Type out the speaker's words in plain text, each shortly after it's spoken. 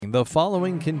Warning, the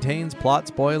following contains plot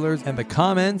spoilers, and the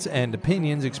comments and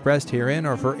opinions expressed herein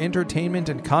are for entertainment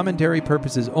and commentary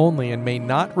purposes only and may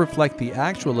not reflect the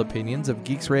actual opinions of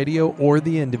Geeks Radio or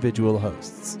the individual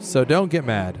hosts. So don't get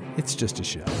mad, it's just a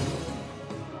show.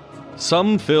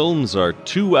 Some films are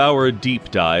 2-hour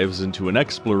deep dives into an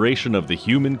exploration of the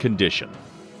human condition.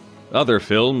 Other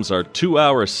films are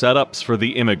 2-hour setups for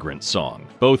the immigrant song.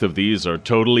 Both of these are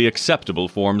totally acceptable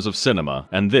forms of cinema,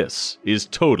 and this is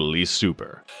Totally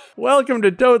Super. Welcome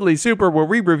to Totally Super, where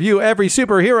we review every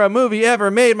superhero movie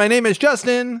ever made. My name is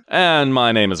Justin. And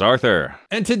my name is Arthur.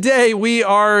 And today we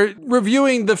are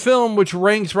reviewing the film which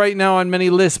ranks right now on many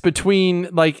lists between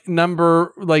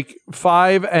number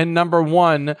 5 and number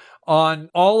 1 on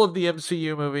all of the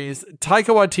MCU movies.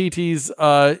 Taika Waititi's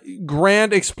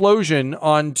grand explosion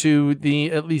onto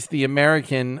at least the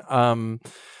American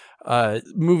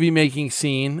movie making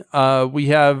scene. We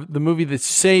have the movie that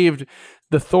saved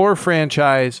the Thor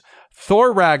franchise,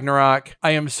 Thor Ragnarok.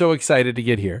 I am so excited to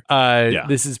get here.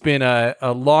 This has been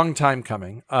a long time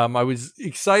coming. I was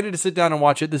excited to sit down and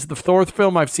watch it. This is the Thor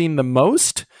film I've seen the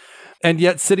most. And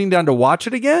yet, sitting down to watch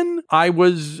it again, I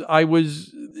was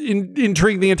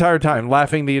intrigued the entire time,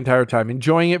 laughing the entire time,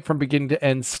 enjoying it from beginning to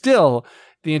end still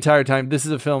the entire time. This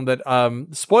is a film that,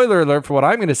 spoiler alert for what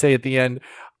I'm going to say at the end,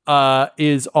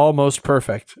 is almost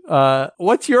perfect.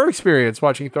 What's your experience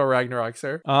watching Thor Ragnarok,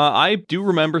 sir? I do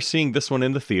remember seeing this one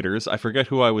in the theaters. I forget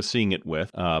who I was seeing it with,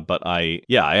 but I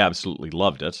absolutely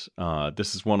loved it.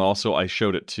 This is one also I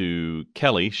showed it to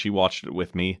Kelly. She watched it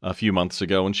with me a few months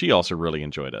ago, and she also really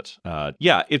enjoyed it.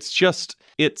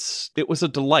 It was a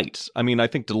delight. I mean, I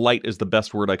think delight is the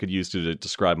best word I could use to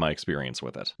describe my experience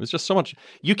with it. It was just so much.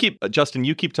 Justin,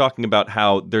 you keep talking about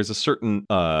how there's a certain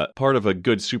part of a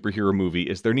good superhero movie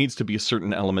is there needs to be a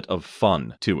certain element of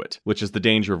fun to it, which is the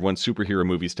danger of when superhero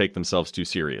movies take themselves too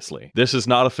seriously. This is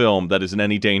not a film that is in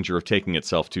any danger of taking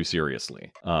itself too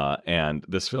seriously. And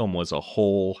this film was a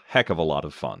whole heck of a lot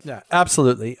of fun. Yeah,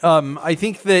 absolutely. I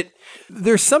think that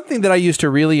there's something that I used to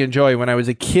really enjoy when I was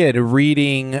a kid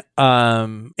reading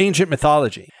ancient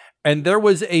mythology. And there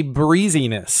was a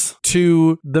breeziness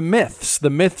to the myths. The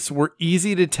myths were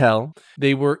easy to tell.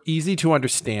 They were easy to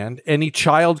understand. Any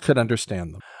child could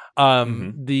understand them.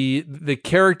 The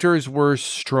characters were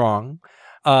strong,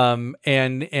 and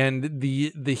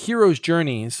the heroes'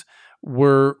 journeys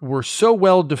were so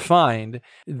well defined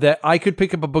that I could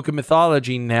pick up a book of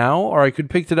mythology now, or I could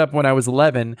pick it up when I was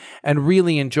 11 and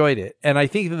really enjoyed it. And I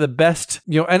think that the best,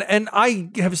 and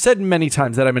I have said many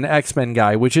times that I'm an X-Men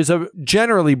guy, which is a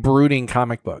generally brooding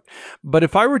comic book. But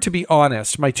if I were to be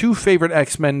honest, my two favorite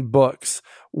X-Men books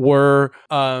were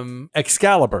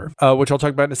Excalibur, which I'll talk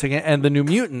about in a second, and The New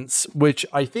Mutants, which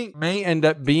I think may end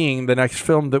up being the next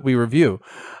film that we review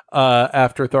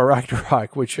after Thor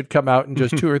Ragnarok, which should come out in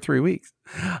just 2 or 3 weeks.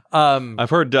 I've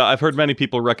heard many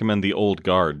people recommend The Old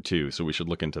Guard too, so we should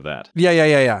look into that.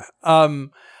 Yeah.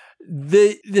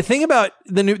 The thing about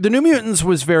the New Mutants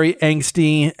was very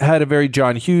angsty, had a very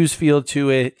John Hughes feel to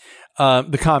it.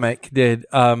 The comic did,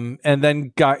 and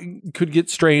then could get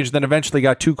strange, then eventually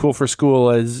got too cool for school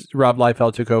as Rob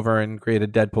Liefeld took over and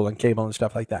created Deadpool and Cable and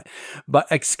stuff like that.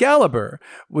 But Excalibur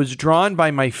was drawn by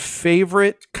my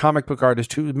favorite comic book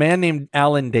artist, a man named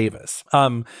Alan Davis,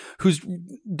 who's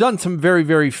done some very,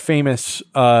 very famous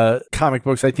comic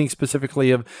books. I think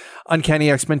specifically of Uncanny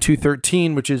X-Men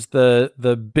 213, which is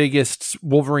the biggest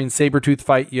Wolverine Sabretooth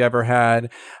fight you ever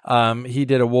had. He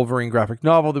did a Wolverine graphic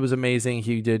novel that was amazing.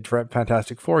 He did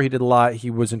Fantastic Four. He did a lot. He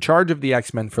was in charge of the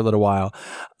X-Men for a little while.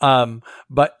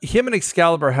 But him and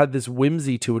Excalibur had this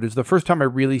whimsy to it. It was the first time I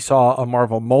really saw a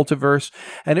Marvel multiverse,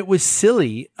 and it was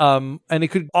silly. And it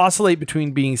could oscillate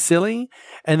between being silly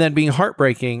and then being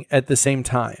heartbreaking at the same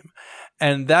time.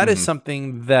 And that is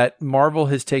something that Marvel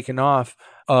has taken off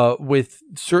with,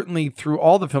 certainly through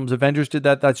all the films. Avengers did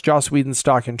that. That's Joss Whedon's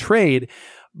stock and trade.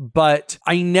 But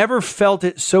I never felt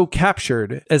it so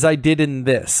captured as I did in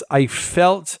this. I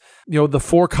felt, the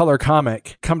 4-color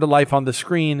comic come to life on the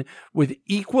screen with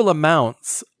equal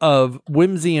amounts of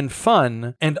whimsy and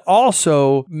fun, and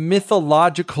also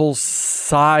mythological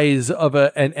size of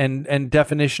and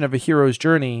definition of a hero's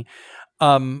journey,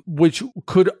 which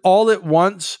could all at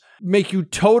once make you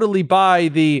totally buy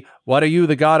the "what are you,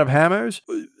 the god of hammers?"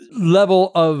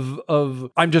 level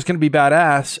of I'm just going to be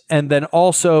badass, and then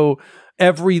also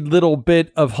every little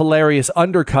bit of hilarious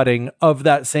undercutting of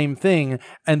that same thing,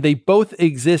 and they both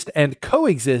exist and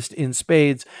coexist in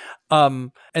spades.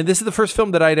 And this is the first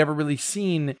film that I'd ever really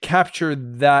seen capture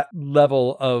that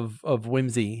level of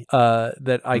whimsy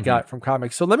that I got from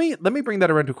comics. So let me bring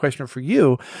that around to a question for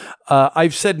you.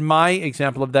 I've said my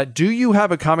example of that. Do you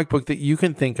have a comic book that you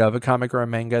can think of, a comic or a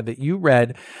manga that you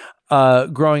read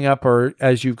growing up, or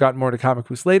as you've gotten more to comic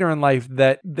books later in life,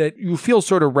 that you feel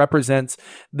sort of represents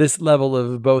this level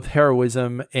of both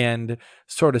heroism and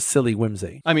sort of silly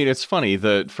whimsy? I mean, it's funny.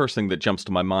 The first thing that jumps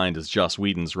to my mind is Joss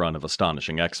Whedon's run of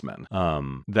Astonishing X-Men.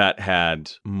 That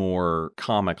had more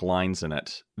comic lines in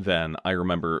it than I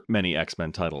remember many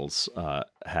X-Men titles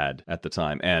had at the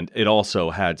time. And it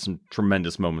also had some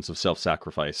tremendous moments of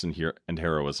self-sacrifice and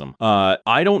heroism.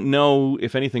 I don't know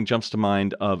if anything jumps to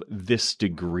mind of this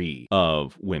degree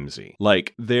of whimsy.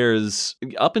 Like, there's,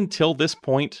 up until this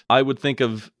point, I would think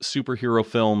of superhero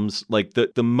films, like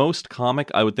the most comic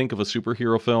I would think of a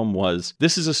superhero film was,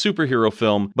 this is a superhero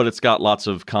film, but it's got lots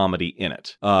of comedy in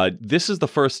it. This is the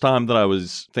first time that I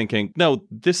was thinking, no,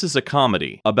 this is a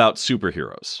comedy about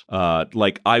superheroes.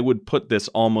 Like, I would put this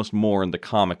almost more in the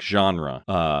comic genre.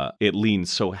 It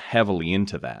leans so heavily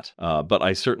into that. But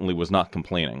I certainly was not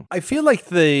complaining. I feel like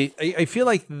the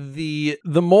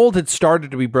mold had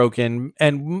started to be broken,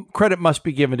 and credit must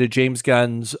be given to James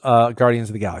Gunn's Guardians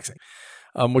of the Galaxy,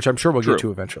 which I'm sure we'll get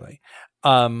to eventually.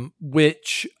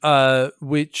 Which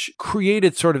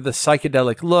created sort of the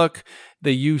psychedelic look,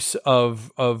 the use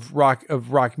of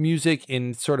rock music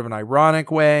in sort of an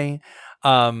ironic way.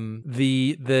 I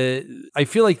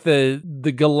feel like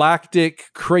the galactic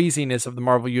craziness of the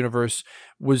Marvel Universe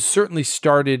was certainly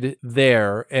started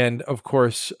there, and of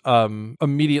course,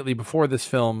 immediately before this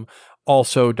film,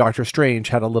 also Doctor Strange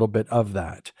had a little bit of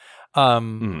that.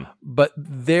 But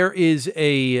there is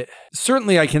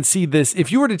certainly I can see this.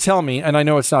 If you were to tell me, and I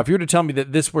know it's not, if you were to tell me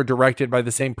that this were directed by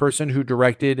the same person who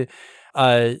directed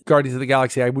Guardians of the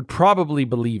Galaxy, I would probably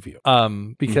believe you.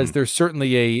 Because there's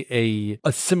certainly a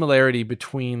similarity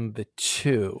between the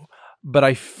two. But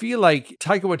I feel like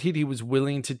Taika Waititi was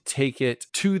willing to take it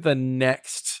to the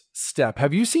next step.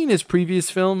 Have you seen his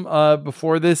previous film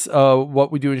before this,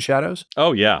 What We Do in Shadows?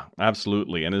 Oh yeah,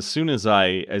 absolutely. And as soon as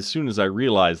I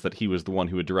realized that he was the one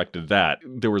who had directed that,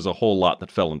 there was a whole lot that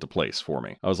fell into place for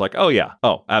me. I was like, oh yeah,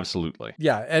 oh absolutely.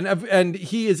 Yeah, and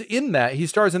he is in that. He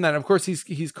stars in that. And of course,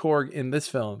 he's Korg in this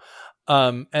film.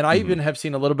 And I even have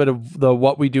seen a little bit of the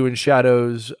What We Do in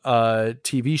Shadows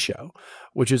TV show,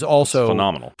 which is also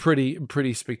phenomenal,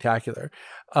 pretty spectacular.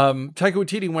 Taika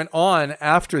Waititi went on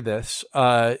after this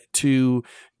to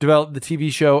develop the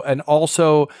TV show and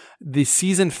also the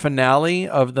season finale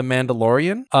of The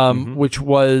Mandalorian, which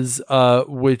was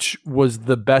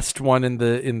the best one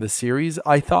in the series,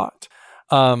 I thought.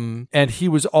 And he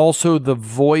was also the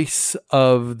voice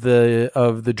of the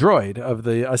droid, of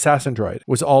the assassin droid,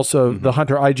 was also the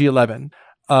Hunter IG-11,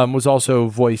 was also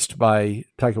voiced by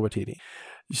Taika Waititi.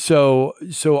 So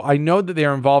I know that they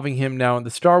are involving him now in the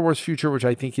Star Wars future, which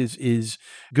I think is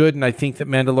good. And I think that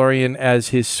Mandalorian as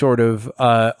his sort of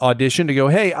audition to go,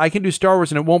 hey, I can do Star Wars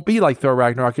and it won't be like Thor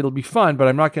Ragnarok. It'll be fun, but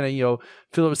I'm not going to,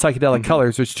 fill it with psychedelic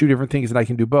colors. There's two different things and I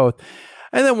can do both.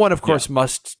 And then one, of course,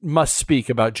 must speak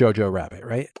about Jojo Rabbit,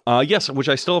 right? Yes, which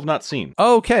I still have not seen.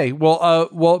 Okay,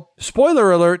 well,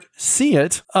 spoiler alert, see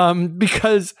it,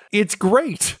 because it's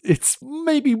great. It's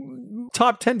maybe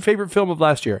top 10 favorite film of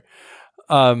last year.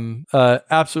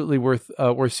 Absolutely worth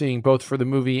seeing, both for the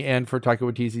movie and for Taika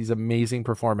Waititi's amazing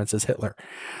performance as Hitler.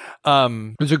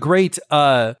 There's a great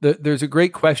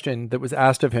question that was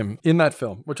asked of him in that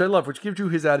film, which I love, which gives you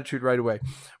his attitude right away,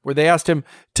 where they asked him,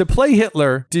 to play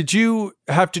Hitler, did you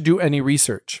have to do any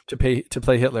research to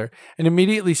play Hitler? And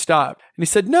immediately stopped. And he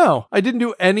said, no, I didn't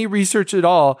do any research at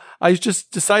all. I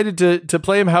just decided to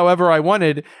play him however I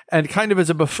wanted, and kind of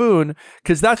as a buffoon,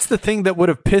 because that's the thing that would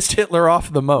have pissed Hitler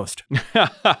off the most.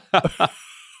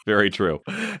 Very true.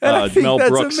 And I think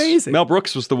that's amazing. Mel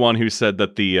Brooks was the one who said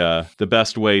that the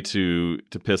best way to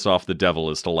piss off the devil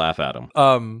is to laugh at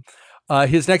him.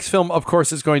 His next film, of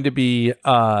course, is going to be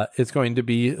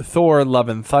Thor: Love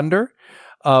and Thunder,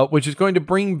 which is going to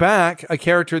bring back a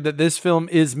character that this film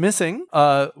is missing,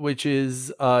 which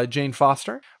is Jane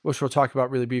Foster, which we'll talk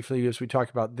about really briefly as we talk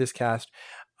about this cast.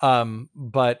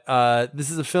 But this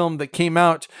is a film that came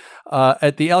out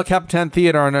at the El Capitan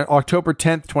Theater on October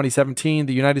 10th, 2017.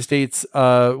 The United States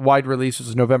wide release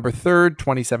was November 3rd,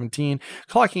 2017,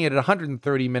 clocking it at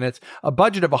 130 minutes, a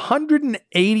budget of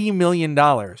 $180 million.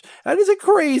 That is a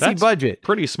crazy budget.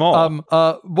 Pretty small.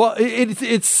 Well,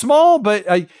 it's small, but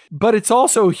it's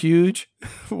also huge,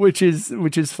 which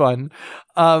is fun.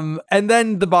 And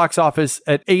then the box office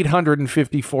at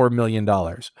 $854 million.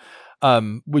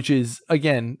 which is,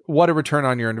 again, what a return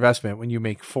on your investment when you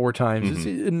make 4 times. It's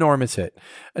an enormous hit,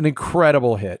 an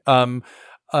incredible hit.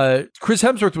 Chris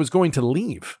Hemsworth was going to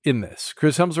leave in this.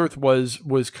 Chris Hemsworth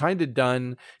was kind of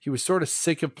done. He was sort of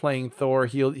sick of playing Thor.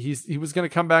 He was going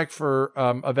to come back for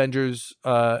Avengers,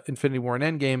 Infinity War and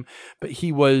Endgame, but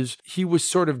he was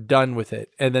sort of done with it.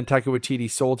 And then Taika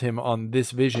Waititi sold him on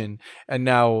this vision, and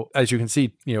now, as you can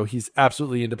see, he's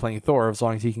absolutely into playing Thor as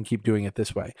long as he can keep doing it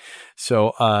this way.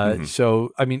 So,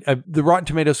 I mean, the Rotten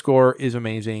Tomato score is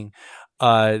amazing.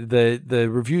 The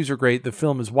reviews are great. The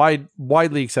film is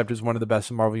widely accepted as one of the best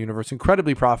in Marvel Universe,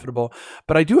 incredibly profitable.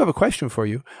 But I do have a question for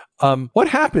you. What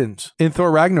happens in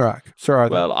Thor Ragnarok, Sir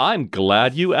Arthur? Well, I'm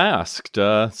glad you asked.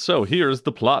 So here's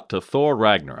the plot to Thor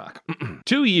Ragnarok.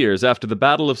 2 years after the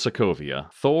Battle of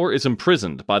Sokovia, Thor is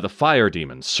imprisoned by the fire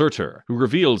demon Surtur, who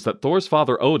reveals that Thor's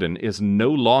father Odin is no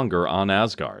longer on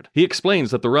Asgard. He explains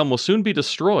that the realm will soon be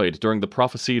destroyed during the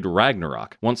prophesied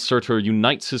Ragnarok, once Surtur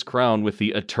unites his crown with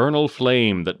the eternal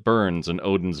flame that burns in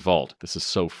Odin's vault. This is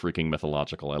so freaking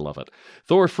mythological, I love it.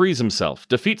 Thor frees himself,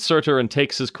 defeats Surtur, and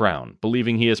takes his crown,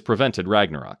 believing he has prevented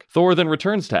Ragnarok. Thor then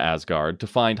returns to Asgard to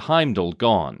find Heimdall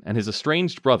gone, and his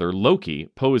estranged brother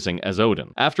Loki posing as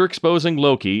Odin. After exposing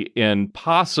Loki in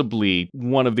possibly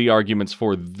one of the arguments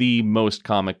for the most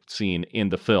comic scene in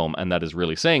the film, and that is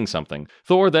really saying something,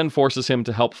 Thor then forces him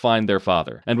to help find their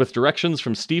father, and with directions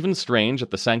from Stephen Strange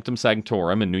at the Sanctum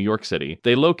Sanctorum in New York City,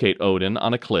 they locate Odin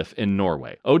on a cliff in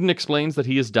Norway. Odin explains that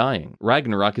he is dying.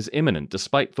 Ragnarok is imminent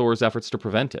despite Thor's efforts to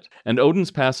prevent it, and Odin's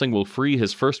passing will free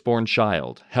his firstborn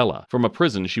child, Hela, from a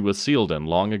prison she was sealed in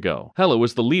long ago. Hela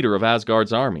was the leader of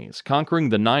Asgard's armies, conquering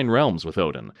the 9 realms with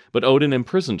Odin, but Odin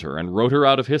imprisoned her and wrote her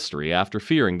out of history after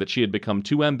fearing that she had become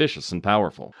too ambitious and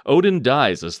powerful. Odin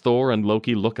dies as Thor and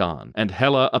Loki look on, and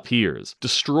Hela appears,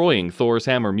 destroying Thor's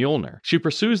hammer Mjolnir. She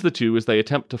pursues the two as they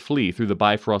attempt to flee through the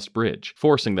Bifrost Bridge,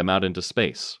 forcing them out into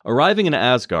space. Arriving in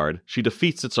Asgard, she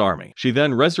defeats its army. She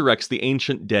then resurrects the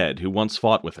ancient dead who once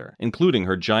fought with her, including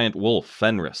her giant wolf,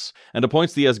 Fenris, and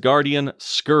appoints the Asgardian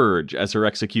Scourge as her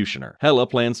executioner. Hela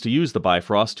plans to use the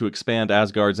Bifrost to expand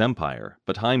Asgard's empire,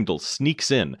 but Heimdall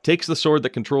sneaks in, takes the sword that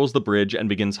controls the bridge, and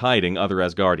begins hiding other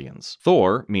Asgardians.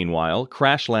 Thor, meanwhile,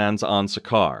 crash lands on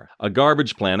Sakaar, a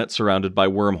garbage planet surrounded by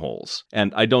wormholes.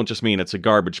 And I don't just mean it's a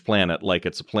garbage planet like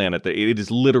it's a planet, it is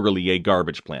literally a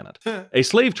garbage planet. A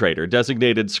slave trader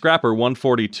designated Scrapper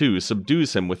 142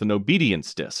 subdues him with an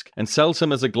obedience disc and sells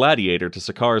him as a gladiator to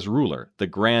Sakaar's ruler, the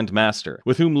Grand Master,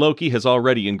 with whom Loki has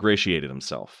already ingratiated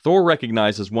himself. Thor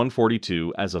recognizes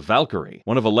 142 as a Valkyrie,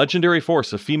 one of a legendary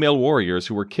force of female warriors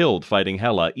who were killed fighting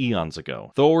Hela eons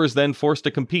ago. Thor is then forced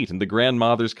to compete in the Grand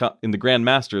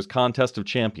Master's Contest of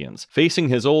Champions, facing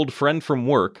his old friend from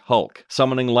work, Hulk.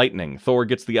 Summoning lightning, Thor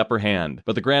gets the upper hand,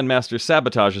 but the Grand Master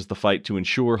sabotages the fight to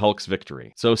ensure Hulk's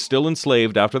victory. So, still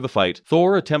enslaved after the fight,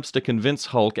 Thor attempts to convince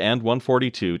Hulk and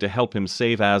 142 to help him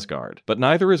save Asgard, but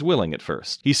neither is willing at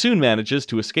first. He soon manages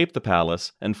to escape the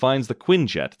palace and finds the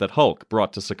Quinjet that Hulk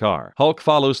brought to Sakaar. Hulk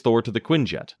follows Thor to the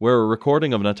Quinjet, where a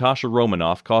recording of Natasha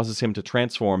Romanoff causes him to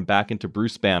transform back into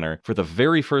Bruce Banner for the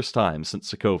very first time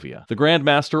since Sokovia. The Grand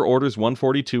Master orders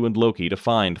 142 and Loki to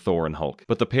find Thor and Hulk,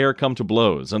 but the pair come to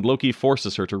blows, and Loki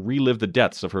forces her to relive the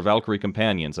deaths of her Valkyrie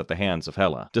companions at the hands of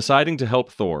Hela. Deciding to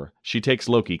help Thor, she takes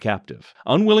Loki captive.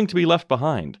 Unwilling to be left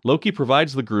behind, Loki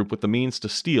provides the group with the means to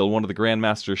steal one of the Grand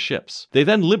Master's ships. They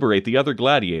then liberate the other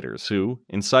gladiators who,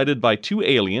 incited by 2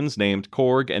 aliens named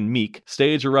Korg and Meek,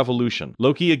 stage a revolution.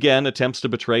 Loki again attempts to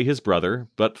betray his brother,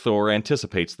 but Thor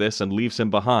anticipates this and leaves him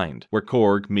behind, where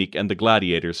Korg, Meek, and the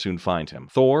gladiators soon find him.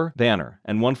 Thor, Banner,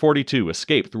 and 142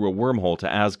 escape through a wormhole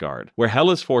to Asgard, where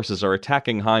Hela's forces are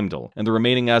attacking Heimdall and the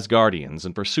remaining Asgardians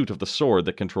in pursuit of the sword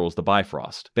that controls the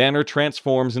Bifrost. Banner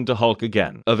transforms into Hulk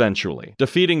again, eventually,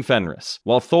 defeating Fenris,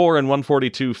 while Thor and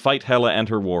 142 fight Hela and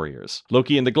her warriors.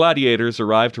 Loki and the gladiators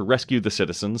arrive to rescue the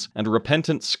citizens, and a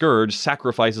repentant Scourge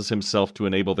sacrifices himself to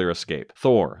enable their escape.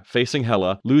 Thor, facing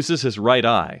Hela, loses his right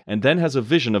eye, and then has a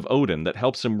vision of Odin that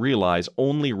helps him realize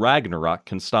only Ragnarok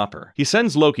can stop her. He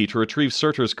sends Loki to retrieve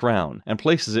Surtur's crown, and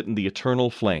places it in the eternal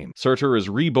flame. Surtur is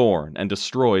reborn and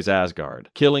destroys Asgard,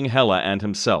 killing Hela and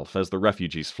himself as the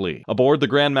refugees flee. Aboard the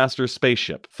Grandmaster's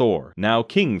spaceship, Thor, now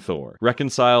King Thor,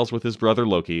 reconciles with his brother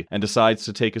Loki and decides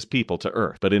to take his people to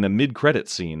Earth, but in a mid-credit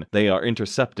scene, they are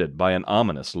intercepted by an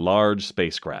ominous large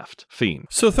spacecraft. Fiend.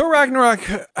 So Thor Ragnarok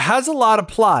has a lot of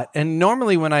plot, and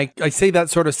normally when I say that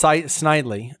sort of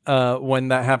snidely, when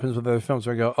that happens with other films,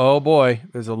 I go, oh boy,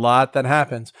 there's a lot that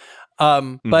happens.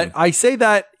 But I say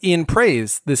that in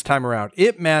praise this time around.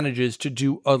 It manages to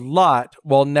do a lot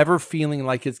while never feeling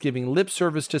like it's giving lip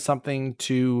service to something,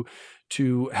 to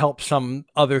to help some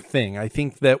other thing. I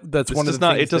think that's This one of does the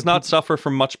not, things it does that not suffer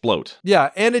from much bloat.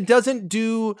 Yeah, and it doesn't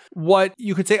do what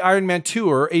you could say Iron Man 2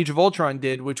 or Age of Ultron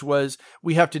did, which was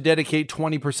we have to dedicate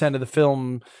 20% of the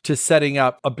film to setting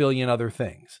up a billion other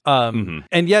things.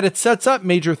 And yet it sets up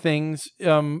major things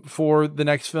for the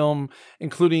next film,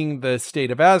 including the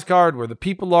state of Asgard, where the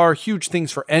people are. Huge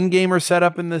things for Endgame are set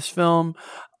up in this film.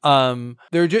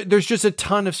 There's just a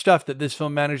ton of stuff that this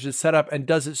film manages to set up and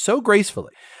does it so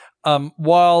gracefully.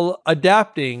 While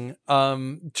adapting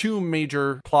two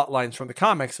major plot lines from the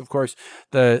comics, of course,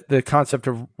 the concept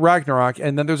of Ragnarok,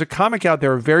 and then there's a comic out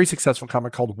there, a very successful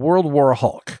comic called World War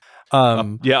Hulk.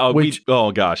 If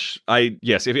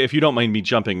you don't mind me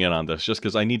jumping in on this, just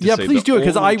because I need to say, please do it,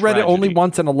 because I read it only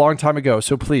once and a long time ago.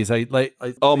 So please,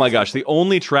 oh my gosh, the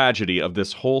only tragedy of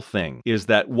this whole thing is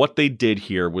that what they did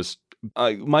here was.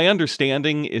 My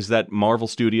understanding is that Marvel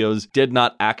Studios did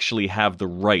not actually have the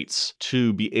rights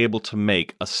to be able to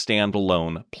make a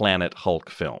standalone Planet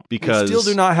Hulk film, because they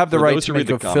still do not have the right to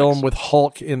make a film with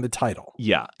Hulk in the title.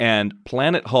 Yeah, and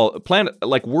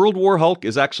World War Hulk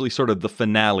is actually sort of the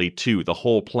finale to the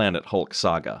whole Planet Hulk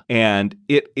saga, and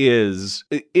it is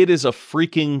a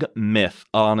freaking myth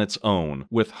on its own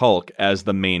with Hulk as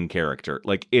the main character.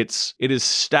 Like it is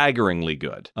staggeringly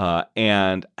good,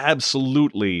 and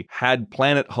absolutely. Had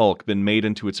Planet Hulk been made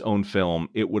into its own film,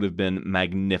 it would have been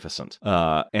magnificent.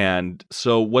 And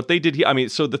so what they did here,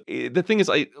 the thing is,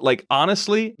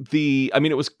 honestly,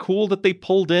 it was cool that they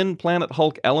pulled in Planet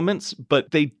Hulk elements,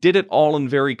 but they did it all in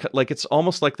it's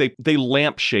almost like they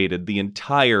lampshaded the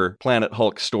entire Planet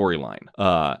Hulk storyline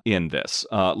in this.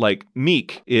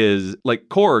 Meek is,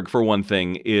 Korg, for one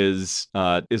thing, is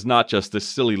not just this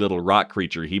silly little rock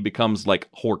creature. He becomes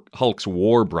Hulk's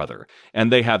war brother,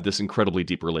 and they have this incredibly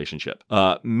deep relationship.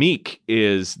 Meek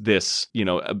is this,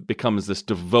 becomes this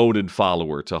devoted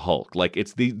follower to Hulk.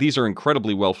 These are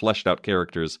incredibly well fleshed out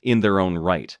characters in their own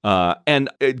right. And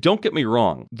don't get me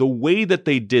wrong, the way that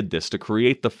they did this to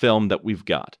create the film that we've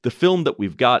got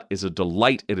is a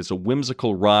delight. It is a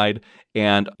whimsical ride.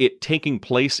 And it taking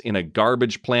place in a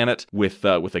garbage planet with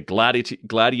a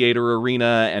gladiator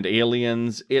arena and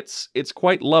aliens, it's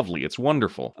quite lovely. It's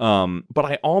wonderful. But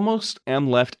I almost am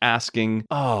left asking,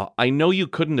 I know you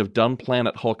couldn't have done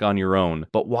Planet Hulk on your own,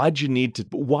 but why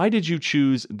did you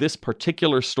choose this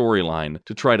particular storyline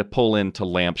to try to pull into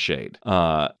Lampshade?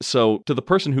 So to the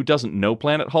person who doesn't know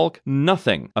Planet Hulk,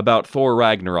 nothing about Thor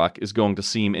Ragnarok is going to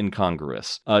seem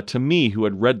incongruous. To me, who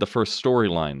had read the first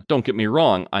storyline, don't get me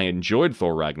wrong, I enjoyed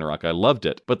Thor Ragnarok. I loved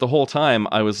it. But the whole time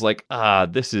I was like,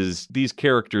 these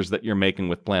characters that you're making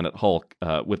with Planet Hulk,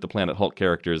 with the Planet Hulk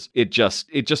characters, it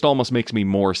just almost makes me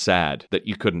more sad that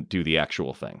you couldn't do the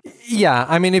actual thing. Yeah,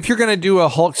 if you're going to do a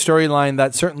Hulk storyline,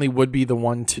 that certainly would be the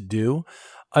one to do.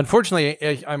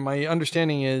 Unfortunately, my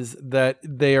understanding is that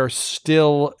they are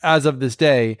still, as of this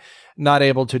day, not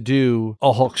able to do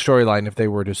a Hulk storyline if they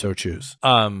were to so choose.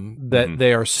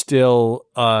 They are still,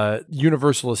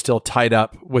 Universal is still tied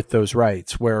up with those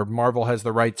rights, where Marvel has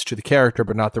the rights to the character,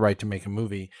 but not the right to make a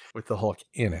movie with the Hulk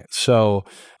in it. So,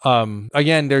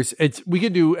 again, we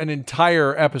could do an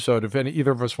entire episode if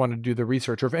either of us want to do the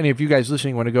research, or if any of you guys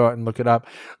listening want to go out and look it up.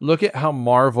 Look at how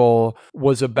Marvel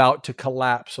was about to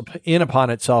collapse in upon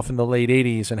itself in the late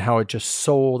 80s and how it just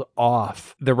sold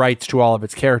off the rights to all of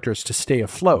its characters to stay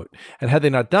afloat. And had they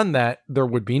not done that, there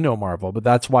would be no Marvel. But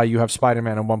that's why you have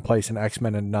Spider-Man in one place and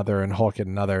X-Men in another and Hulk in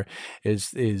another is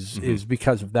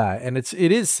because of that. And it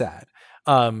is sad.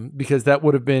 Because that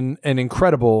would have been an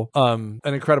incredible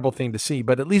thing to see.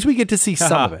 But at least we get to see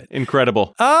some of it.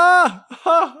 Incredible.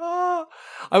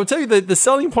 I would tell you that the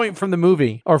selling point from the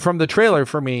movie or from the trailer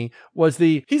for me was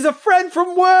he's a friend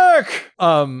from work,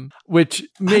 which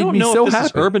made me so happy. I don't know if this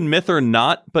is urban myth or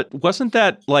not, but wasn't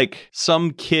that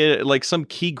some kid, some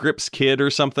Key Grips kid or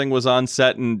something was on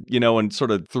set and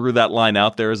sort of threw that line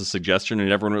out there as a suggestion,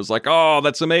 and everyone was like, "Oh,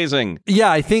 that's amazing."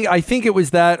 Yeah, I think it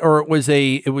was that, or it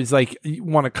was like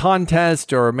won a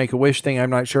contest or a Make-A-Wish thing. I'm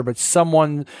not sure, but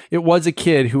it was a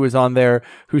kid who was on there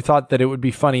who thought that it would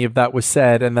be funny if that was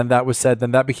said, and then that was said,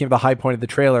 then that became the high point of the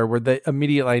trailer, where they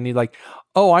immediately I need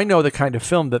oh, I know the kind of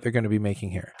film that they're going to be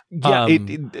making here. Yeah,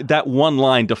 that one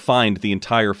line defined the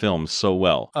entire film so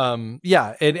well.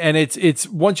 Yeah, and it's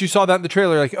once you saw that in the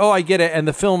trailer, like, oh, I get it, and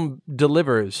the film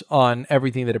delivers on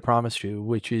everything that it promised you,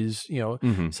 which is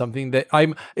something that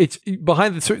it's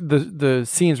behind the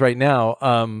scenes right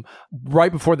now.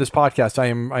 Right before this podcast, I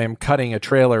am cutting a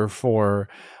trailer for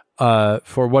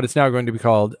for what is now going to be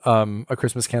called A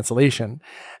Christmas Cancellation.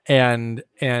 And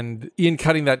in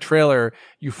cutting that trailer,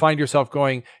 you find yourself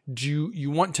going, do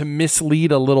you want to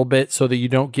mislead a little bit so that you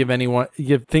don't give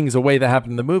things away that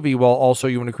happen in the movie, while also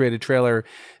you want to create a trailer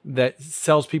that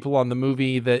sells people on the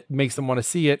movie, that makes them want to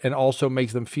see it, and also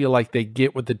makes them feel like they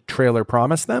get what the trailer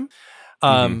promised them.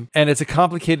 And it's a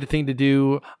complicated thing to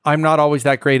do. I'm not always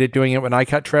that great at doing it when I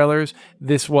cut trailers.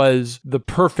 This was the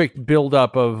perfect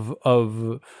buildup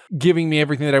of giving me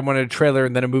everything that I wanted in a trailer,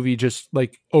 and then a movie just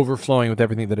like overflowing with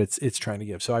everything that it's trying to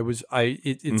give. So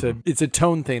it's a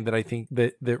tone thing that I think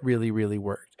that really, really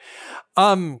worked.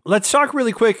 Let's talk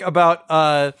really quick about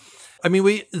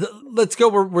let's go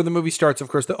where the movie starts. Of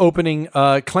course, the opening,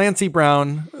 Clancy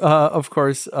Brown, of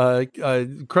course,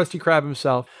 Krusty Krab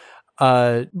himself,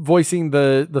 voicing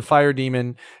the fire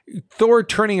demon, Thor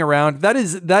turning around. That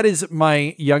is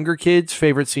my younger kid's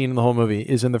favorite scene in the whole movie,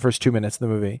 is in the first 2 minutes of the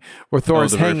movie, where Thor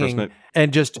is hanging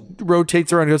and just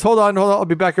rotates around and goes, hold on, I'll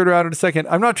be back around in a second.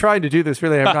 I'm not trying to do this,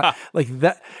 really. I'm not like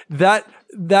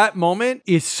that moment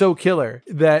is so killer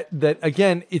that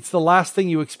again, it's the last thing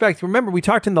you expect. Remember, we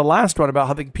talked in the last one about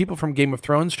how the people from Game of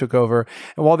Thrones took over,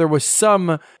 and while there was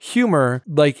some humor,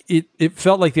 like it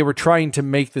felt like they were trying to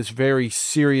make this very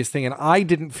serious thing, and I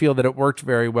didn't feel that it worked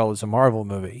very well as a Marvel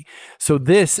movie. So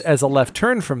this, as a left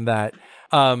turn from that,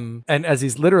 and as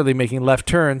he's literally making left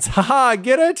turns, haha,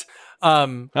 get it?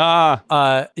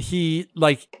 He,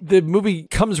 like, the movie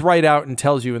comes right out and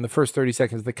tells you in the first 30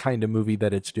 seconds the kind of movie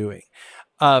that it's doing.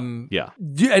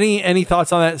 Any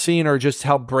thoughts on that scene, or just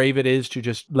how brave it is to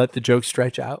just let the joke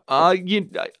stretch out? I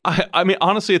mean,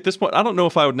 honestly, at this point, I don't know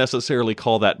if I would necessarily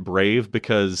call that brave,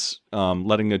 because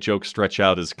letting a joke stretch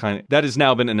out that has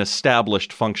now been an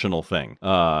established functional thing.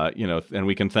 And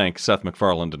we can thank Seth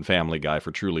MacFarlane and Family Guy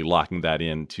for truly locking that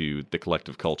into the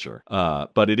collective culture.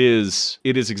 But it is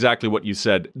exactly what you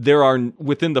said. There are,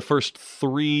 within the first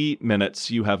 3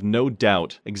 minutes, you have no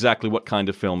doubt exactly what kind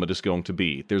of film it is going to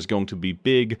be. There's going to be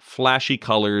big, flashy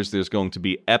colors, there's going to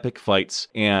be epic fights,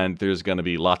 and there's going to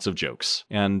be lots of jokes.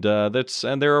 And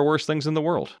there are worse things in the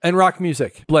world. And rock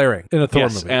music blaring in a Thor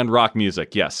movie. Yes, and rock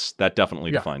music, yes. That definitely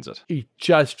defines it.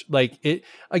 Just like it,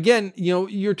 again,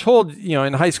 you're told,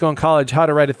 in high school and college, how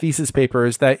to write a thesis paper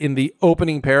is that in the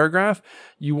opening paragraph,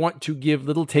 you want to give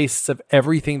little tastes of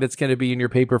everything that's going to be in your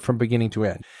paper from beginning to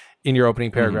end in your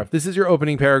opening paragraph. This is your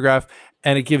opening paragraph,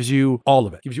 and it gives you all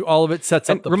of it. Sets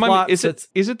up the plot. Is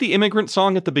it the immigrant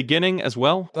song at the beginning as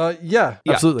well? Yeah,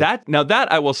 absolutely.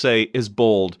 That I will say is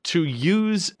bold, to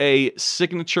use a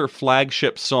signature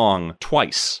flagship song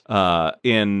twice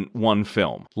in one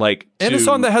film. And a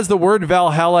song that has the word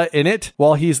Valhalla in it,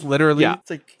 while he's literally it's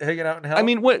like hanging out in hell. I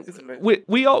mean,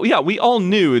 we all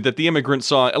knew that the immigrant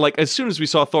song, like, as soon as we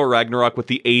saw Thor Ragnarok with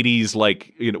the 80s,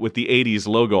 with the 80s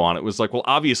logo on it, was like, well,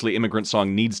 obviously immigrant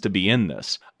song needs to be in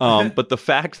this. But the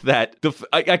fact that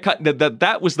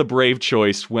that was the brave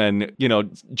choice when,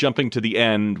 jumping to the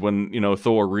end when,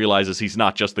 Thor realizes he's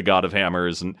not just the god of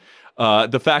hammers, and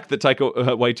the fact that Taika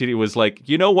Waititi was like,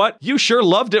 you know what? You sure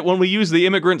loved it when we used the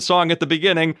immigrant song at the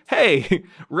beginning. Hey,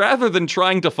 rather than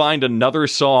trying to find another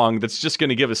song that's just going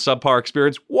to give a subpar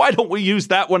experience, why don't we use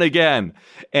that one again?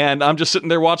 And I'm just sitting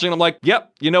there watching. I'm like,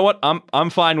 yep, you know what? I'm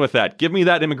fine with that. Give me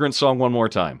that immigrant song one more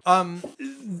time.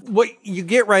 What you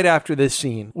get right after this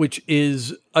scene, which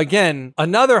is, again,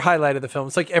 another highlight of the film.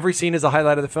 It's like every scene is a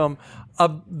highlight of the film.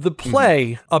 The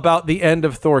play about the end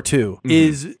of Thor 2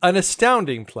 is an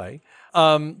astounding play.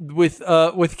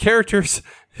 With characters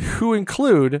who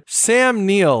include Sam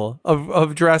Neill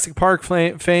of Jurassic Park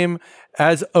fame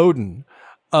as Odin,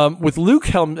 with Luke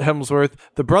Hemsworth,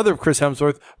 the brother of Chris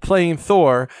Hemsworth, playing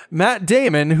Thor, Matt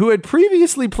Damon, who had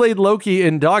previously played Loki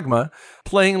in Dogma,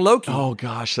 playing Loki. Oh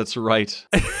gosh, that's right.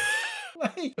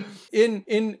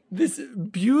 In this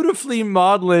beautifully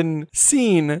maudlin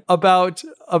scene about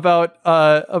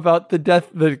the death,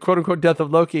 the quote unquote death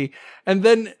of Loki, and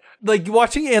then, like,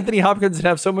 watching Anthony Hopkins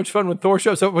have so much fun when Thor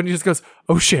shows up, when he just goes,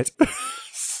 oh shit.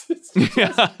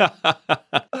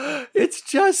 It's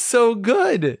just so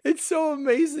good. It's so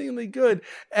amazingly good.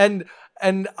 And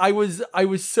I was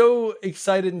so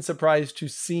excited and surprised to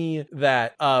see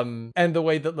that, and the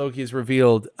way that Loki is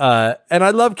revealed. And I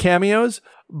love cameos,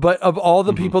 but of all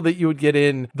the people that you would get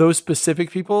in, those specific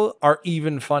people are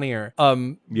even funnier.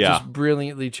 Just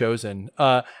brilliantly chosen.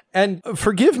 And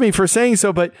forgive me for saying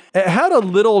so, but it had a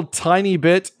little tiny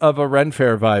bit of a Ren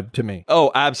Fair vibe to me.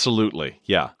 Oh, absolutely.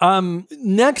 Yeah.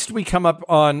 Next, we come up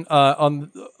on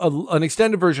an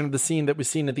extended version of the scene that was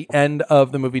seen at the end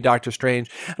of the movie Doctor Strange.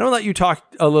 And I'm going to let you talk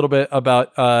talk a little bit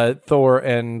about Thor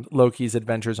and Loki's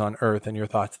adventures on Earth and your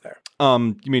thoughts there?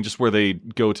 You mean just where they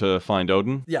go to find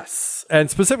Odin? Yes. And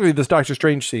specifically this Doctor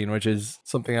Strange scene, which is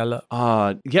something I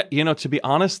love. Yeah, to be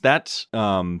honest, that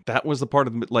was the part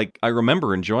of the, like, I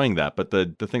remember enjoying that, but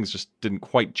the things just didn't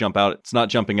quite jump out. It's not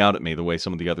jumping out at me the way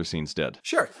some of the other scenes did.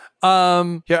 Sure.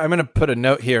 I'm going to put a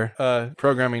note here,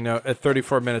 programming note at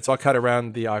 34 minutes. I'll cut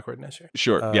around the awkwardness here.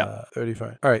 Sure, yeah.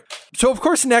 35. All right. So, of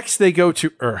course, next they go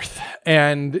to Earth,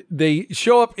 and they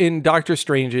show up in Doctor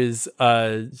Strange's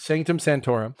Sanctum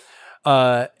Sanctorum.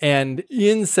 And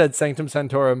in said Sanctum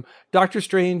Sanctorum, Doctor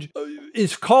Strange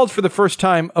is called for the first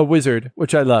time a wizard,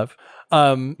 which I love.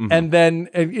 And then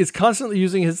is constantly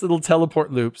using his little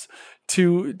teleport loops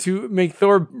to make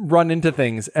Thor run into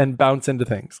things and bounce into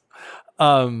things.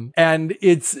 And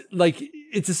it's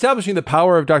establishing the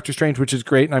power of Doctor Strange, which is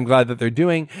great, and I'm glad that they're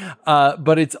doing.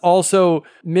 But it's also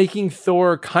making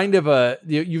Thor kind of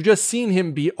you've just seen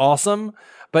him be awesome,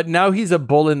 but now he's a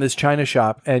bull in this china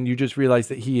shop, and you just realize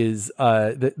that he is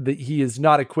that he is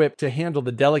not equipped to handle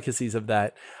the delicacies of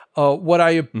that. What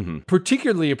I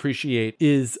particularly appreciate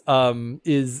is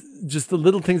just the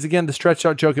little things. Again, the stretched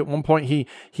out joke. At one point,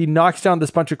 he knocks down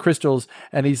this bunch of crystals,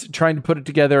 and he's trying to put it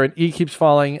together, and he keeps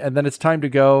falling, and then it's time to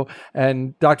go.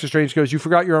 And Doctor Strange goes, "You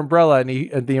forgot your umbrella," and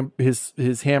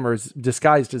his hammer is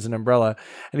disguised as an umbrella,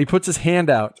 and he puts his hand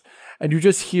out. And you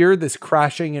just hear this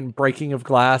crashing and breaking of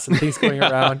glass and things going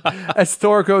around as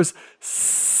Thor goes,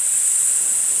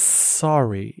 "Sorry."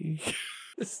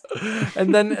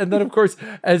 and then of course,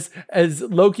 as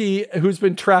Loki, who's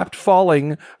been trapped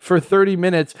falling for 30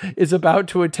 minutes, is about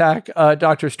to attack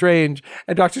Doctor Strange,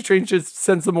 and Doctor Strange just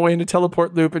sends them away in a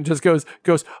teleport loop and just goes,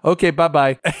 "Okay,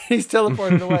 bye-bye." He's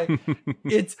teleported away.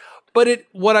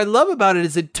 What I love about it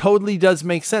is it totally does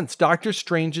make sense. Doctor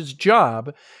Strange's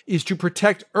job is to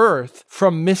protect Earth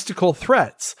from mystical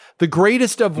threats, the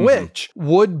greatest of which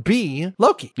would be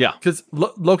Loki. Yeah. Because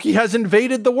Loki has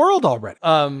invaded the world already.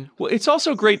 Well, it's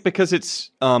also great because it's,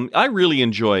 I really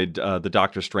enjoyed the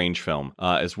Doctor Strange film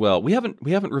as well. We haven't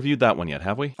reviewed that one yet,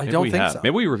 have we? I don't think so.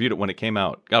 Maybe we reviewed it when it came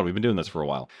out. God, we've been doing this for a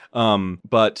while.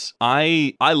 But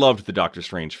I loved the Doctor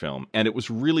Strange film, and it was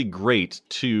really great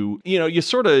to, you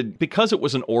sort of, because it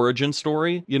was an origin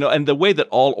story, and the way that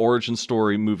all origin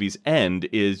story movies end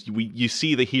is you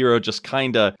see the hero just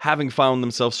kind of having found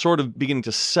themselves sort of beginning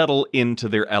to settle into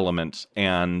their element,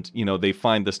 and, they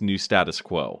find this new status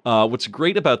quo. What's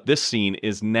great about this scene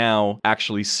is now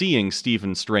actually seeing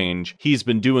Stephen Strange. He's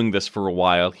been doing this for a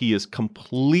while. He is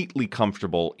completely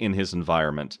comfortable in his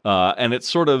environment. And it's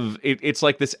sort of, it's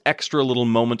like this extra little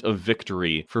moment of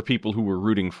victory for people who were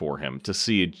rooting for him to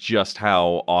see just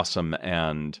how awesome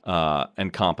and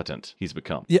competent he's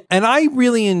become. Yeah, and I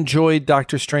really enjoyed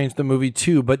Doctor Strange, the movie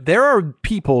too, but there are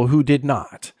people who did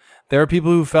not. There are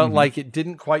people who felt like it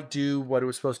didn't quite do what it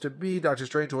was supposed to be. Doctor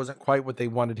Strange wasn't quite what they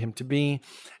wanted him to be.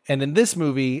 And in this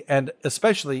movie, and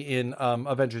especially in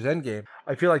Avengers Endgame,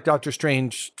 I feel like Doctor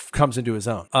Strange comes into his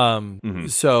own.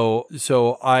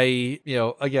 So I,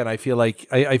 again, I feel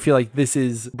like this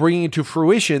is bringing to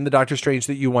fruition the Doctor Strange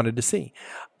that you wanted to see.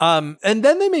 And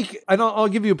then they make, I'll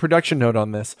give you a production note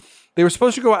on this. They were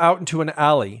supposed to go out into an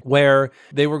alley where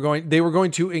they were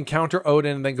going to encounter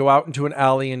Odin and then go out into an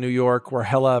alley in New York where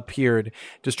Hela appeared,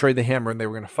 destroyed the hammer, and they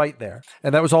were going to fight there.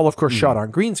 And that was all, of course, shot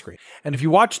on green screen. And if you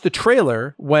watch the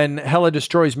trailer, when Hela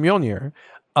destroys Mjolnir,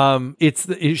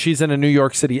 she's in a New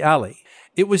York City alley.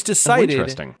 It was decided.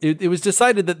 It was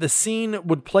decided that the scene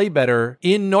would play better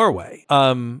in Norway,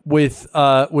 with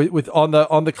on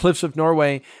the cliffs of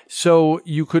Norway, so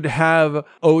you could have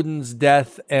Odin's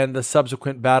death and the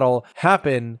subsequent battle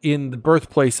happen in the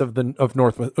birthplace of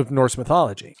Norse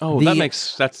mythology. Oh,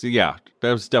 that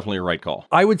was definitely a right call.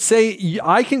 I would say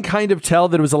I can kind of tell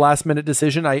that it was a last minute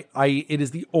decision. It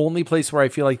is the only place where I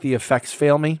feel like the effects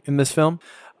fail me in this film.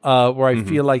 Where I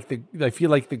feel like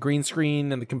the green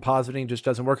screen and the compositing just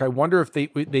doesn't work. I wonder if they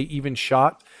even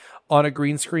shot on a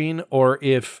green screen, or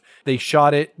if they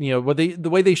shot it, the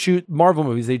way they shoot Marvel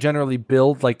movies, they generally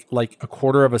build like a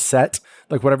quarter of a set,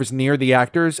 like whatever's near the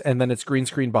actors, and then it's green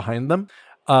screen behind them.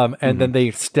 And then they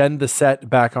extend the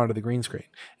set back onto the green screen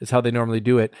is how they normally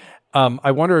do it.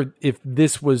 I wonder if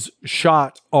this was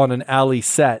shot on an alley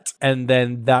set and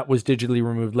then that was digitally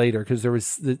removed later, because there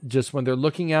was just when they're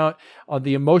looking out on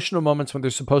the emotional moments when they're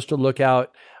supposed to look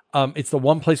out, it's the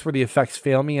one place where the effects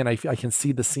fail me and I can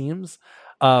see the seams.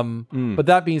 But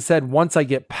that being said, once I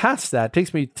get past that, it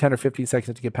takes me 10 or 15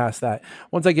 seconds to get past that.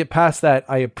 Once I get past that,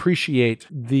 I appreciate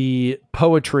the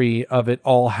poetry of it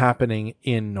all happening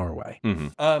in Norway.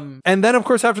 And then, of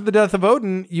course, after the death of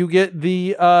Odin, you get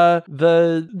the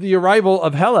arrival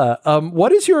of Hela.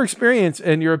 What is your experience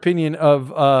and your opinion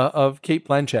of Cate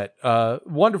Blanchett?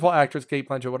 Wonderful actress, Cate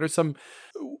Blanchett. What are some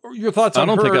your thoughts on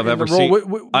her? I don't think I've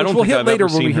ever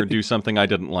seen her do something I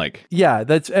didn't like. Yeah,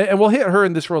 and we'll hit her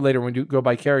in this role later when we go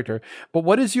by character. But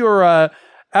what is your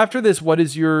after this? What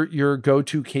is your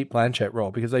go-to Cate Blanchett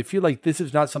role? Because I feel like this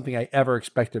is not something I ever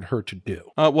expected her to do.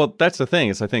 Well, that's the thing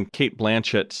is I think Cate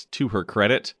Blanchett, to her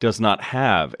credit, does not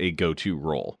have a go-to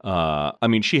role. I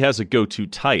mean, she has a go-to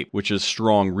type, which is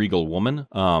strong, regal woman.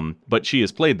 But she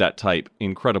has played that type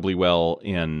incredibly well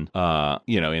in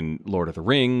in Lord of the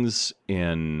Rings,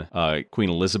 in Queen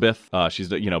Elizabeth. She's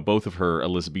both of her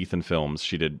Elizabethan films,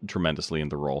 she did tremendously in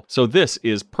the role. So this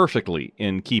is perfectly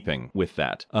in keeping with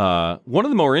that. One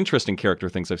of the more interesting character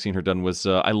things I've seen her done was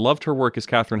I loved her work as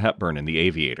Katharine Hepburn in The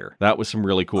Aviator. That was some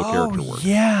really cool character work.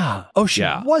 Yeah. Oh, she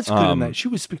was good in that. She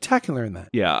was spectacular in that.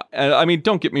 Yeah. And I mean,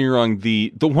 don't get me wrong.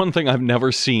 The one thing I've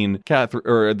never seen Cate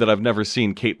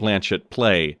Blanchett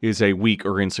play is a weak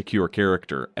or insecure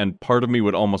character. And part of me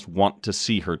would almost want to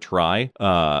see her try.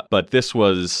 But this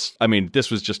was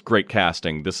just great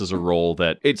casting. This is a role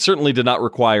that it certainly did not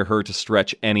require her to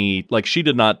stretch any, she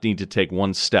did not need to take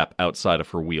one step outside of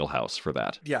her wheelhouse for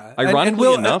that. Yeah.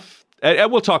 Ironically enough,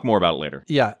 we'll talk more about it later.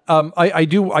 Yeah. I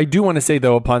do want to say,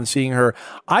 though, upon seeing her,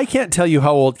 I can't tell you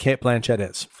how old Cate Blanchett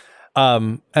is.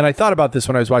 And I thought about this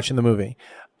when I was watching the movie.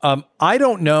 I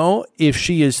don't know if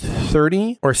she is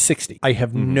 30 or 60. I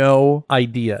have no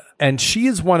idea. And she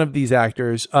is one of these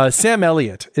actors. Sam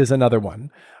Elliott is another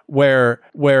one. Where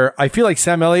I feel like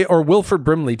Sam Elliott or Wilford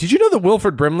Brimley. Did you know that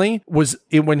Wilford Brimley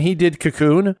when he did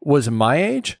Cocoon was my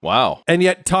age? Wow. And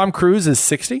yet Tom Cruise is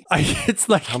 60. It's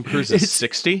like Tom Cruise is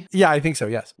 60? Yeah, I think so.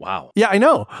 Yes. Wow. Yeah, I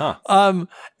know. Huh.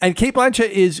 And Cate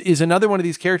Blanchett is another one of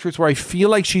these characters where I feel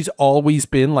like she's always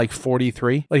been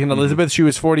 43. Like in Elizabeth, she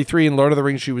was 43. In Lord of the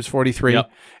Rings, she was 43.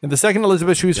 Yep. In the second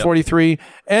Elizabeth, she was 43.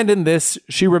 And in this,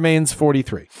 she remains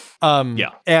 43.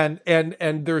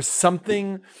 And there's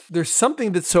something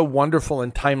that's so wonderful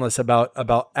and timeless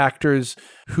about actors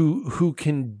who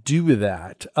can do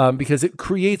that, because it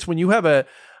creates, when you have a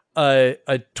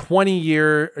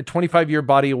 25-year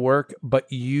body of work, but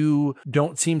you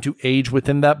don't seem to age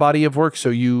within that body of work. So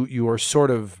you are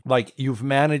sort of like, you've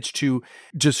managed to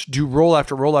just do role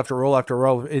after role after role after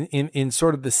role in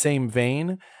sort of the same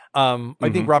vein. I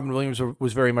think Robin Williams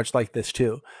was very much like this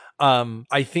too.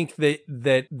 I think that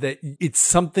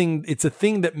it's a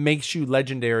thing that makes you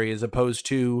legendary as opposed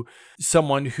to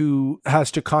someone who has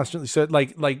to constantly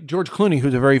like George Clooney,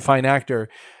 who's a very fine actor.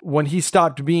 When he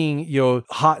stopped being,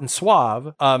 hot and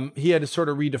suave, he had to sort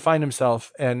of redefine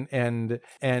himself, and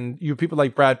you have people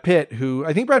like Brad Pitt, who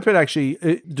I think Brad Pitt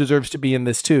actually deserves to be in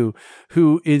this too,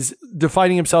 who is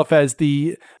defining himself as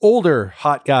the older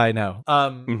hot guy now.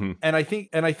 And I think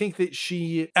that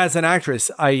she, as an actress,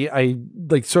 I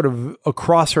like sort of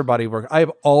across her body of work,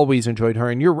 I've always enjoyed her,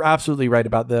 and you're absolutely right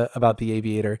about the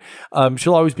Aviator.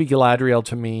 She'll always be Galadriel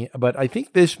to me, but I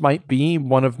think this might be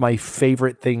one of my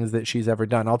favorite things that she's ever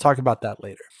done. I'll talk about that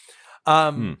later.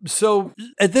 So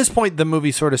at this point, the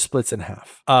movie sort of splits in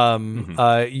half.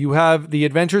 You have the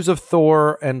adventures of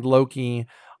Thor and Loki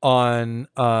on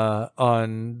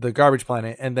the garbage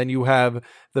planet, and then you have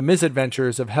the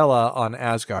misadventures of Hela on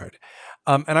Asgard.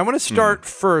 And I want to start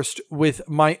first with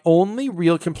my only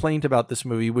real complaint about this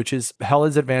movie, which is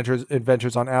Hela's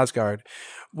adventures on Asgard,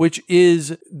 which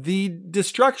is the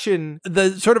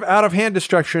sort of out of hand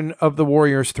destruction of the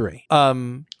Warriors 3.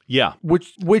 Yeah.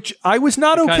 Which I was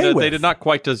not okay with. They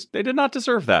did not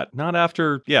deserve that. Not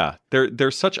after,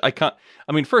 they're such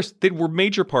first, they were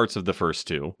major parts of the first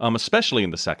two, especially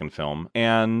in the second film.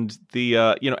 And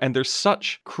and there's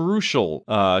such crucial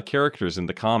characters in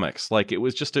the comics. Like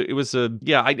there's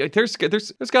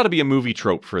got to be a movie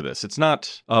trope for this. It's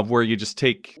not where you just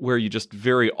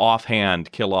very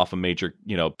offhand kill off a major,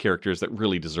 characters that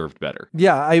really deserved better.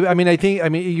 Yeah. I mean,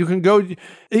 you can go,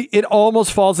 it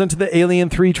almost falls into the Alien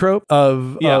 3 trope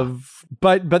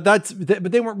but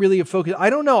they weren't really a focus. I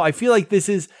don't know. I feel like this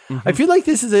is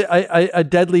a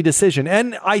deadly decision.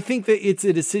 And I think that it's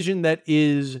a decision that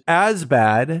is as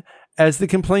bad as the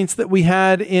complaints that we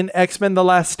had in X-Men: The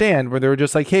Last Stand, where they were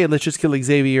just like, hey, let's just kill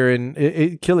Xavier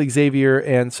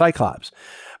and Cyclops.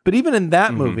 But even in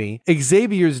that movie,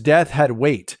 Xavier's death had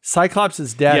weight.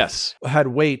 Cyclops' death had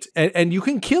weight. And you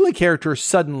can kill a character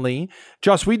suddenly.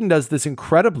 Joss Whedon does this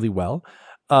incredibly well.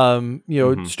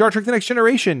 Star Trek: The Next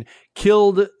Generation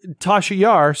killed Tasha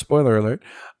Yar. Spoiler alert.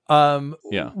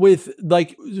 With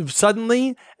like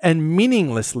suddenly and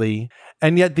meaninglessly.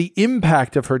 And yet the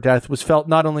impact of her death was felt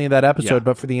not only in that episode,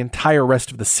 but for the entire rest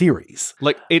of the series.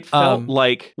 Like, it felt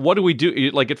like, what do we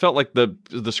do? Like, it felt like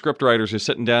the script writers are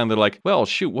sitting down. They're like, well,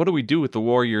 shoot, what do we do with the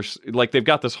Warriors? Like, they've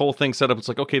got this whole thing set up. It's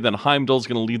like, okay, then Heimdall's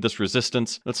going to lead this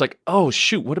resistance. It's like, oh,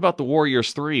 shoot, what about the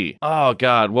Warriors 3? Oh,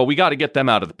 God. Well, we got to get them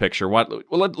out of the picture.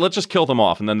 Let's just kill them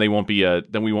off, and then they won't be,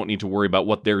 then we won't need to worry about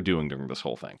what they're doing during this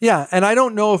whole thing. Yeah, and I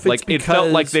don't know if it's like, because...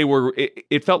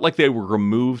 It felt like they were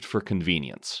removed for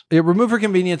convenience. For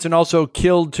convenience, and also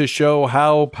killed to show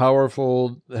how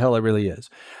powerful the hell it really is.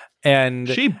 And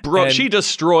she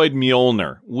destroyed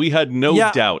Mjolnir. We had no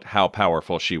doubt how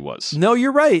powerful she was. No,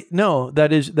 you're right. No,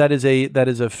 that is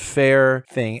a fair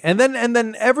thing. And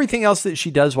then everything else that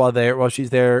she does while she's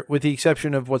there, with the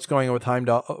exception of what's going on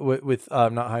with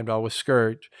with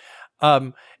Scourge.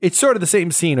 It's sort of the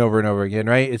same scene over and over again,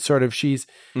 right? It's sort of she's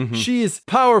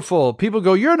powerful. People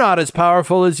go, "You're not as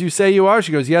powerful as you say you are."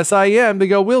 She goes, "Yes, I am." They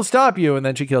go, "We'll stop you," and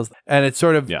then she kills them. And it's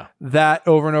sort of that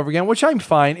over and over again, which I'm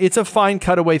fine. It's a fine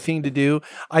cutaway thing to do.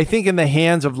 I think in the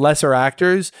hands of lesser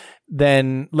actors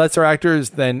than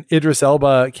Idris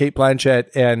Elba, Cate Blanchett,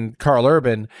 and Karl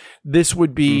Urban, this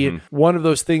would be one of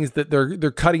those things that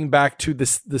they're cutting back to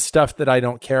the stuff that I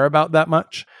don't care about that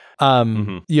much.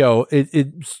 What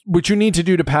you need to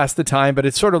do to pass the time, but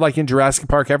it's sort of like in Jurassic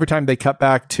Park. Every time they cut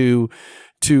back to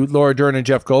Laura Dern and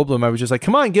Jeff Goldblum, I was just like,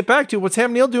 come on, get back to what's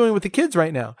Sam Neill doing with the kids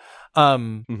right now.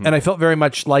 And I felt very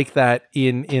much like that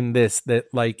in this, that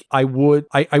like I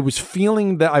was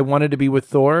feeling that I wanted to be with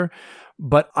Thor,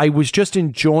 but I was just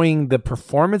enjoying the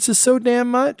performances so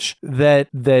damn much that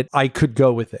I could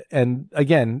go with it. And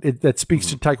again, that speaks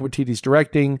to Taika Waititi's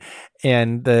directing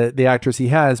and the actors he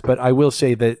has. But I will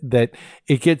say that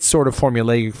it gets sort of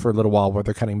formulaic for a little while where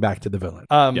they're cutting back to the villain.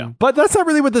 But that's not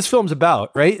really what this film's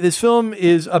about, right? This film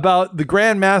is about the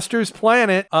Grand Master's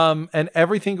planet and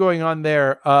everything going on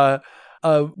there.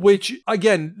 Which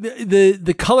again,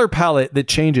 the color palette that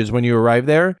changes when you arrive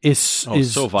there is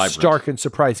so vibrant, stark and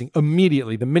surprising.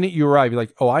 Immediately, the minute you arrive, you're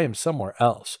like, "Oh, I am somewhere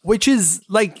else," which is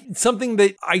like something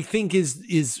that I think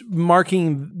is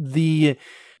marking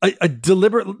a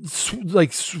deliberate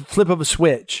flip of a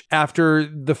switch after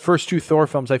the first two Thor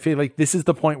films. I feel like this is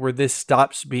the point where this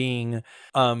stops being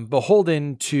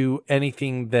beholden to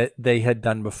anything that they had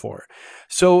done before.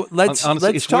 So let's talk.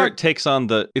 Where it takes on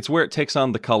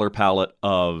the color palette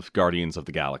of Guardians of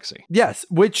the Galaxy. Yes,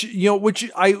 which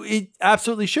it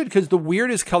absolutely should, because the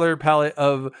weirdest color palette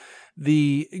of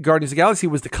the Guardians of the Galaxy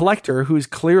was the Collector, who's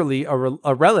clearly a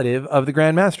relative of the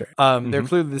Grand Master. They're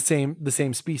clearly the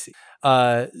same species.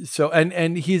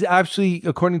 And he's actually,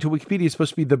 according to Wikipedia,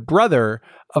 supposed to be the brother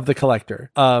of the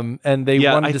Collector. And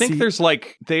I think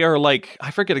they are I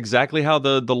forget exactly how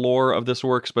the lore of this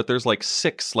works, but there's like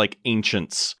 6 like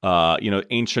ancients,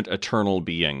 ancient eternal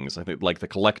beings. I think like the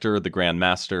Collector, the Grand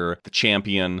Master, the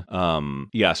Champion.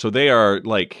 So they are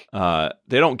like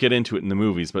they don't get into it in the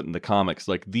movies, but in the comics,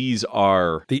 like these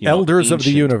are the elders of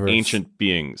the universe, ancient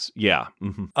beings. Yeah.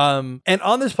 And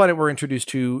on this planet, we're introduced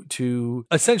to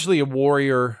essentially a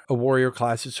warrior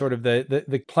class. Is sort of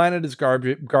the planet is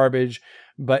garbage,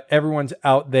 but everyone's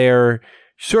out there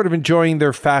sort of enjoying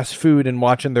their fast food and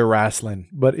watching their wrestling,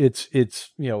 but it's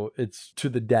to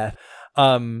the death.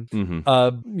 What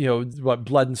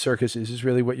blood and circuses is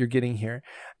really what you're getting here.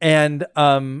 And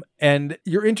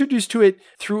you're introduced to it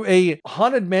through a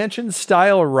Haunted Mansion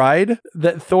style ride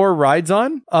that Thor rides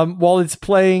on, while it's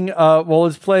playing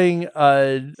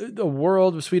The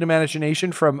World of Sweet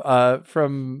Imagination from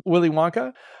Willy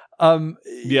Wonka.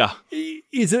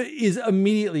 Is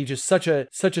immediately just such a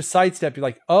sidestep. You're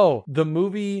like, oh, the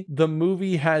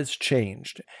movie has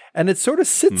changed, and it sort of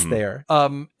sits there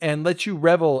and lets you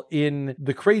revel in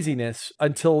the craziness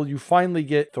until you finally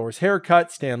get Thor's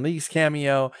haircut, Stan Lee's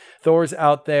cameo. Thor's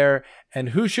out there, and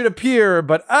who should appear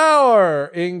but our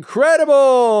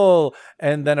Incredible?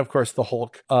 And then, of course, the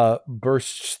Hulk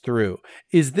bursts through.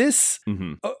 Is this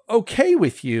okay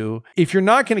with you? If you're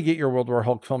not going to get your World War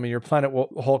Hulk film and your Planet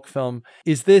Hulk film,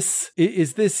 is this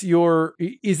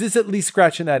at least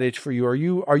scratching that itch for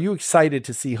you? Are you excited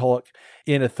to see Hulk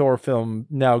in a Thor film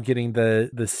now getting the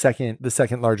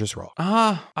second largest role?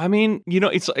 I mean,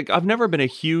 it's like I've never been a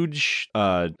huge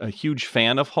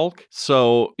fan of Hulk.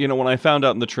 So, when I found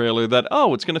out in the trailer that that,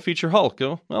 oh, it's going to feature Hulk.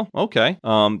 Oh, well, okay.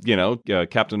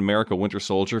 Captain America Winter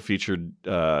Soldier featured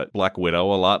Black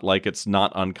Widow a lot. Like, it's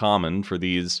not uncommon for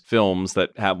these films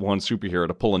that have one superhero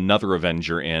to pull another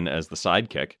Avenger in as the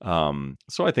sidekick.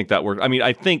 So I think that worked. I mean,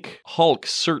 I think Hulk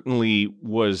certainly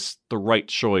was the right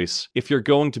choice. If you're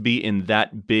going to be in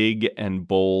that big and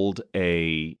bold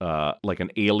like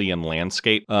an alien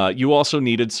landscape, you also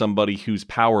needed somebody whose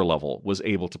power level was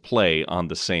able to play on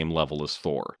the same level as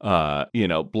Thor.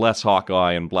 Bless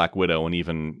Hawkeye and Black Widow and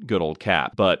even good old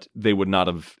Cap, but they would not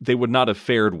have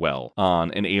fared well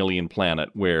on an alien planet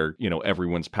where,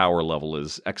 everyone's power level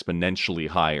is exponentially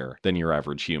higher than your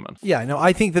average human. Yeah, no,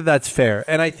 I think that that's fair.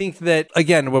 And I think that,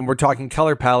 again, when we're talking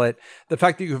color palette, the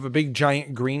fact that you have a big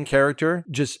giant green character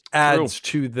just adds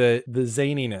to the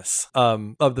zaniness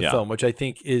of the film, which I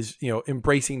think is,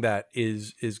 embracing that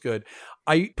is good.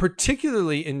 I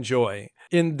particularly enjoy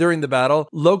during the battle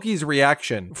Loki's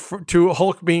reaction to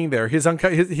Hulk being there. His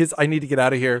I need to get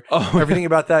out of here. Everything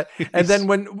about that. And then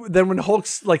when Hulk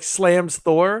like slams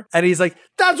Thor and he's like,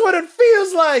 that's what it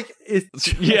feels like.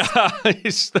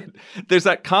 There's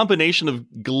that combination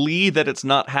of glee that it's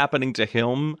not happening to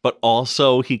him, but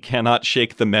also he cannot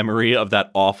shake the memory of that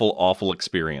awful, awful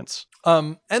experience.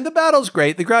 And the battle's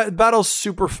great. The battle's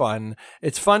super fun.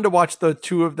 It's fun to watch the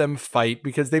two of them fight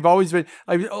because they've always been.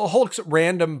 Hulk's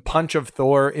random punch of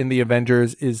Thor in the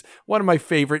Avengers is one of my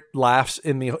favorite laughs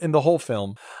in the whole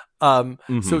film.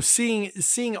 So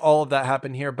seeing all of that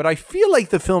happen here, but I feel like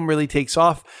the film really takes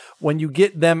off when you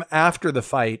get them after the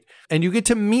fight and you get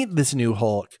to meet this new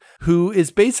Hulk who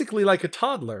is basically like a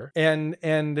toddler and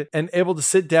able to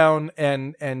sit down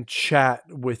and chat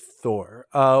with Thor.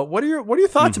 What are your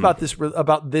thoughts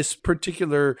about this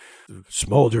particular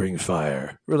smoldering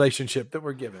fire relationship that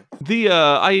we're given?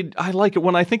 I like it.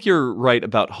 When I think you're right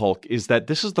about Hulk is that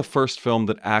this is the first film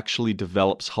that actually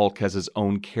develops Hulk as his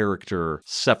own character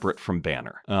separate from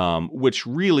Banner, which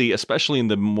really, especially in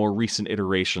the more recent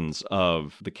iterations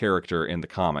of the character in the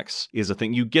comics, is a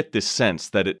thing. You get this sense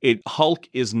that Hulk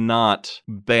is not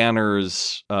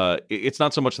Banner's. It's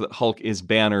not so much that Hulk is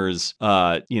Banner's,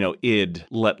 id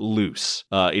let loose.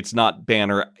 It's not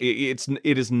Banner. It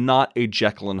is not a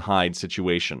Jekyll and Hyde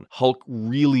situation. Hulk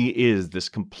really is this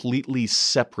completely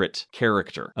separate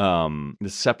character,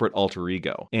 this separate alter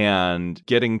ego, and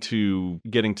getting to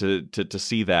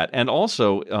see that, and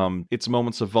also its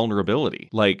moments of vulnerability.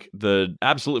 Like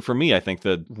for me, I think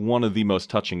that one of the most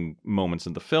touching moments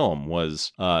in the film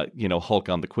was, Hulk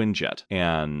on the Quinjet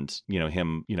and,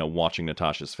 him, watching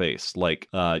Natasha's face. Like,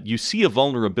 you see a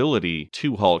vulnerability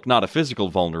to Hulk, not a physical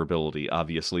vulnerability,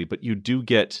 obviously, but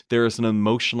there is an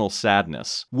emotional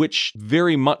sadness, which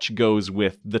very much goes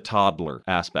with the toddler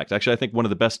aspect. Actually, I think one of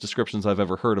the best descriptions I've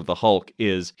ever heard of the Hulk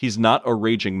is he's not a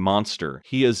raging monster.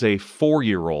 He is a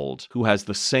 4-year-old who has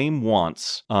the same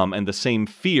wants, and the same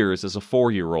fears as a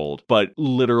 4-year-old, but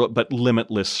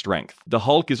limitless strength. The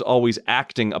Hulk is always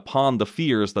acting upon the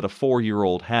fears that a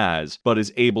 4-year-old has, but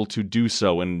is able to do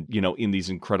so in these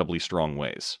incredibly strong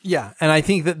ways. Yeah, and I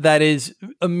think that is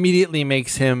immediately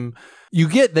makes him. You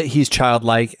get that he's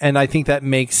childlike, and I think that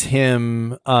makes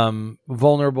him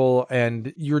vulnerable,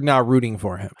 and you're now rooting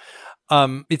for him.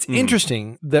 It's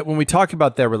interesting that when we talk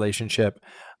about their relationship,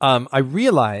 I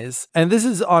realize, and this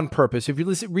is on purpose, if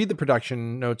you read the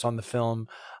production notes on the film,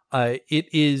 it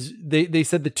is they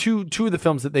said the two of the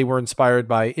films that they were inspired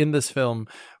by in this film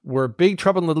were Big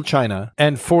Trouble in Little China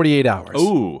and 48 Hours.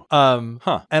 Ooh. And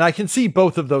I can see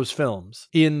both of those films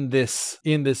in this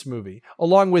movie,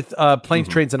 along with Planes,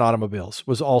 Trains, and Automobiles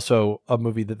was also a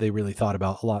movie that they really thought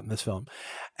about a lot in this film.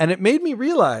 And it made me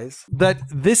realize that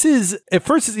this is, at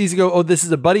first it's easy to go, oh, this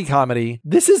is a buddy comedy.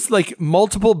 This is like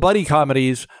multiple buddy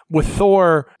comedies with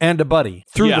Thor and a buddy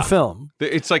through the film.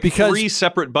 It's like 3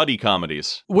 separate buddy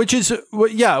comedies. Which of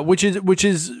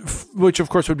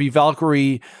course would be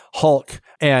Valkyrie, Hulk,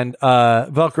 and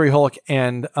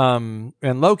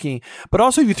Loki. But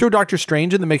also if you throw Doctor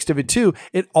Strange in the mix of it too,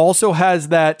 it also has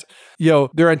that,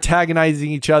 they're antagonizing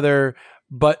each other,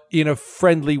 but in a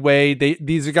friendly way.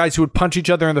 These are guys who would punch each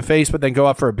other in the face, but then go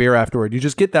out for a beer afterward. You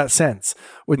just get that sense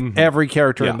with every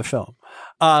character in the film.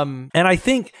 And I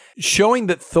think showing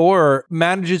that Thor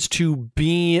manages to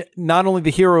be not only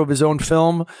the hero of his own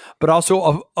film, but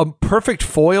also a perfect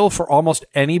foil for almost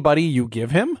anybody you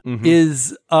give him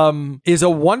is a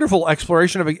wonderful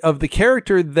exploration of the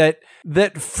character that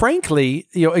frankly,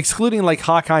 excluding like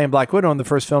Hawkeye and Black Widow in the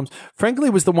first films, frankly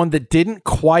was the one that didn't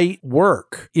quite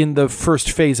work in the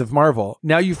first phase of Marvel.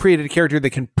 Now you've created a character that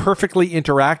can perfectly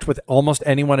interact with almost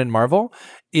anyone in Marvel,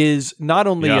 is not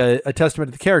only a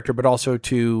testament to the character, but also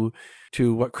to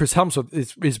to what Chris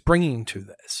Hemsworth is bringing to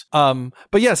this.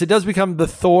 But yes, it does become the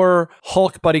Thor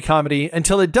Hulk buddy comedy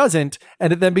until it doesn't,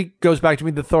 and it then goes back to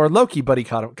being the Thor Loki buddy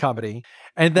comedy.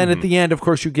 And then at the end, of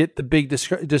course, you get the big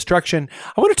destruction.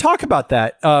 I want to talk about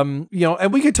that, and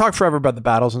we could talk forever about the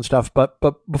battles and stuff. But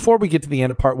before we get to the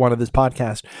end of part one of this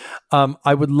podcast,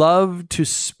 I would love to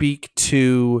speak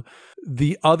to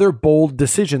the other bold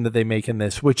decision that they make in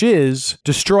this, which is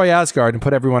destroy Asgard and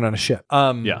put everyone on a ship.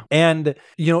 And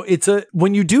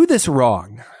when you do this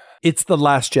wrong, it's The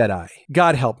Last Jedi.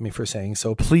 God help me for saying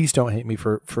so. Please don't hate me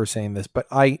for saying this. But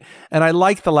I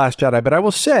like The Last Jedi, but I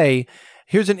will say,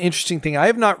 here's an interesting thing. I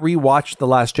have not rewatched The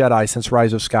Last Jedi since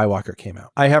Rise of Skywalker came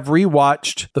out. I have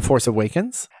rewatched The Force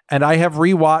Awakens, and I have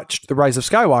rewatched The Rise of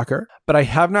Skywalker, but I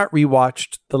have not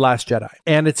rewatched The Last Jedi.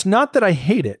 And it's not that I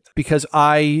hate it, because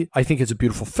I think it's a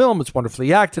beautiful film. It's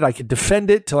wonderfully acted. I could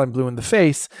defend it till I'm blue in the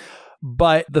face.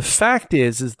 But the fact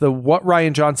is what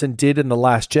Rian Johnson did in The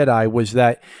Last Jedi was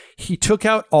that he took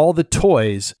out all the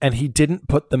toys and he didn't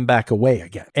put them back away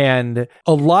again. And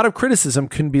a lot of criticism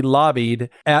can be lobbied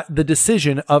at the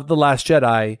decision of The Last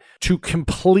Jedi to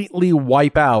completely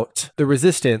wipe out the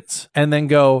Resistance and then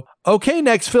go, okay,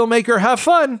 next filmmaker, have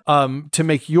fun, to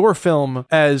make your film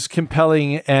as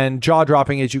compelling and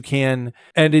jaw-dropping as you can.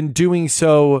 And in doing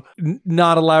so,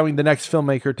 not allowing the next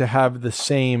filmmaker to have the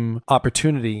same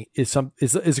opportunity is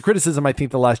a criticism I think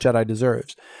The Last Jedi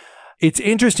deserves. It's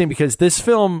interesting because this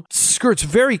film skirts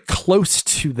very close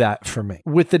to that for me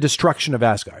with the destruction of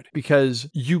Asgard, because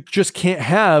you just can't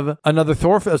have another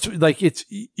Thor film. Like,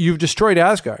 you've destroyed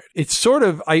Asgard. It's sort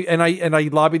of, I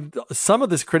lobbied some of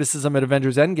this criticism at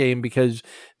Avengers Endgame because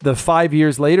the 5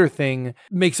 years later thing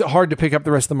makes it hard to pick up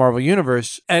the rest of the Marvel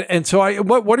universe. And so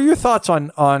what are your thoughts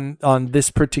on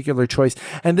this particular choice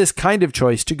and this kind of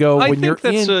choice to go when you're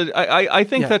in? I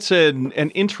think that's an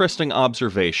interesting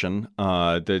observation.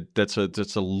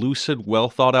 That's a lucid, well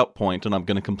thought out point, and I'm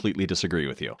going to completely disagree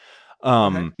with you.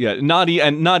 I'm not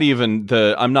even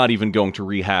going to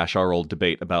rehash our old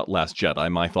debate about Last Jedi.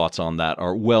 My thoughts on that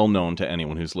are well known to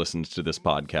anyone who's listened to this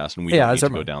podcast, and we don't need to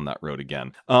go down that road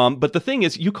again. But the thing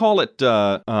is, you call it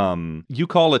taking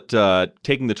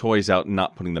the toys out and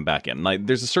not putting them back in.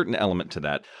 There's a certain element to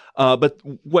that. But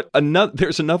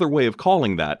there's another way of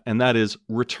calling that, and that is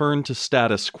return to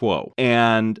status quo.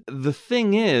 And the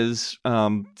thing is,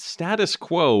 status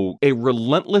quo, a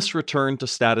relentless return to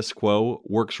status quo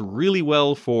works really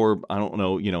well for,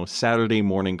 Saturday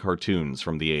morning cartoons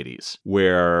from the 80s,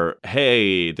 where,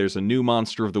 hey, there's a new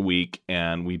monster of the week,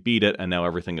 and we beat it, and now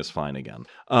everything is fine again.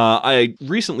 I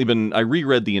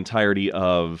reread the entirety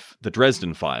of the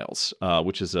Dresden Files,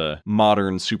 which is a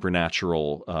modern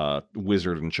supernatural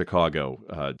wizard in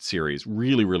Chicago series.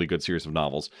 Really, really good series of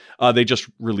novels. They just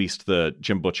released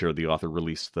Jim Butcher, the author,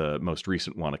 released the most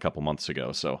recent one a couple months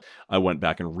ago. So I went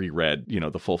back and reread,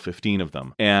 the full 15 of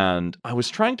them. And I was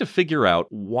trying to figure out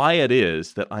why it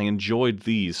is that I enjoyed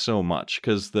these so much.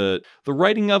 Because the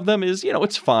writing of them is,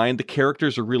 it's fine. The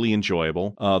characters are really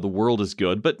enjoyable. The world is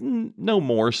good, but no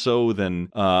more so than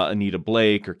Anita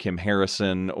Blake or Kim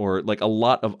Harrison or like a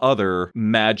lot of other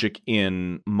magic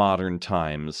in modern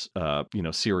times,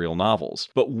 serial novels.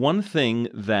 But one thing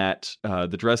that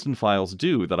the Dresden Files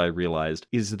do that I realized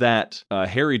is that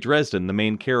Harry Dresden, the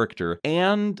main character,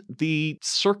 and the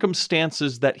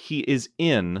circumstances that he is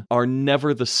in are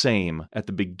never the same at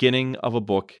the beginning of a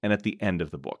book and at the end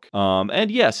of the book.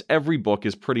 And yes, every book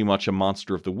is pretty much a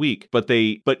monster of the week, but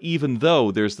even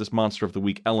though there's this monster of the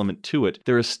week element to it,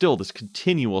 there is still this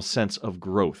continual sense of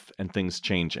growth and things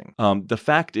changing. The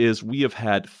fact is, we have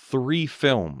had 3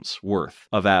 films worth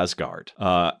of Asgard.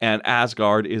 And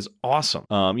Asgard is awesome.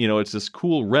 It's this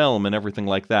cool realm and everything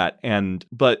like that.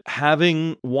 But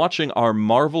watching our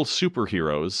Marvel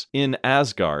superheroes in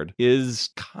Asgard is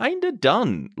kind of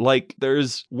done. Like,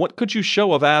 what could you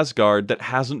show of Asgard that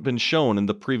hasn't been shown in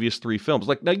the previous 3 films?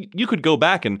 Like, now you could go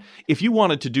back and if you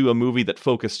wanted to do a movie that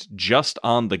focused just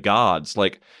on the gods,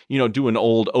 like, do an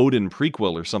old Odin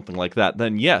prequel or something like that,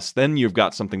 then yes, then you've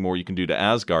got something more you can do to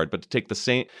Asgard. But to take the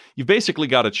same, you've basically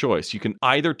got a choice. You can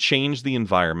either change the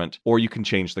environment or you can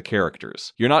change the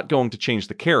characters. You're not going to change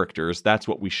the characters. That's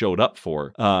what we showed up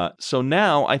for. So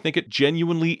now I think it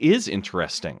genuinely is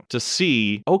interesting to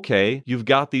see, okay, you've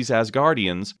got these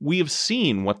Asgardians. We have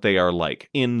seen changing what they are like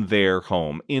in their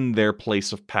home, in their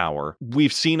place of power.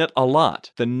 We've seen it a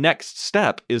lot. The next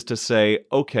step is to say,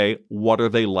 okay, what are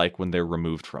they like when they're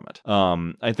removed from it?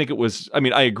 I think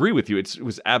I agree with you. It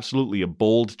was absolutely a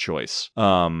bold choice.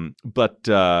 But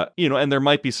and there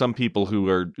might be some people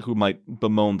who might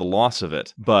bemoan the loss of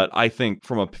it. But I think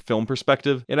from a film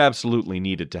perspective, it absolutely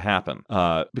needed to happen.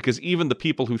 Because even the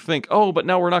people who think, oh, but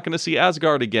now we're not going to see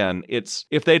Asgard again,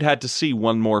 if they'd had to see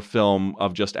one more film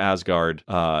of just Asgard,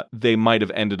 they might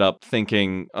have ended up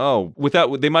thinking,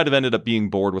 they might have ended up being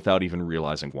bored without even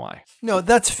realizing why. No,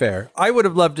 that's fair. I would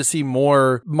have loved to see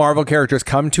more Marvel characters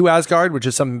come to Asgard, which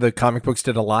is something the comic books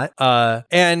did a lot.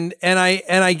 And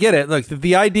I get it. Look,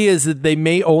 the idea is that they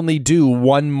may only do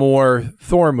one more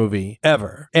Thor movie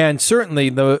ever. And certainly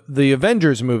the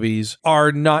Avengers movies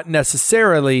are not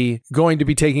necessarily going to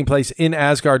be taking place in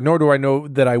Asgard, nor do I know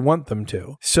that I want them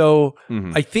to. So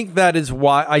I think that is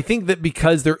why, I think that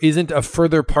because there isn't a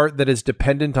further part that is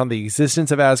dependent on the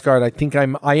existence of Asgard,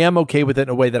 I am okay with it in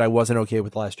a way that I wasn't okay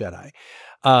with Last Jedi.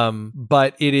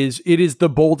 But it is the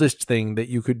boldest thing that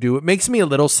you could do. It makes me a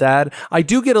little sad. I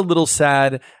do get a little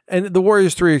sad, and the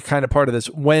Warriors 3 are kind of part of this,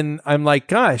 when I'm like,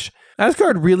 gosh,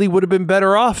 Asgard really would have been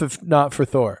better off if not for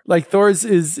Thor. Like, Thor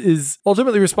is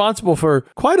ultimately responsible for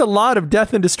quite a lot of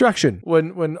death and destruction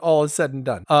when all is said and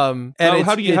done. And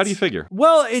how do you figure?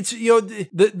 Well, it's,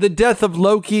 the death of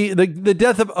Loki, the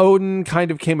death of Odin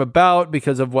kind of came about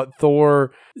because of what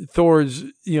Thor's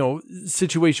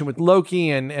situation with Loki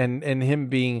and him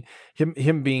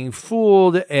being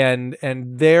fooled and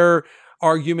their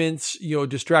arguments,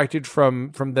 distracted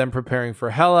from them preparing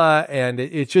for Hela. And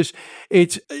it's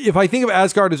if I think of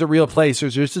Asgard as a real place,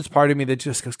 there's just this part of me that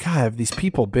just goes, God, have these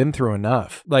people been through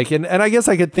enough? Like, and I guess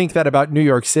I could think that about New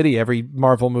York City, every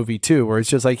Marvel movie too, where it's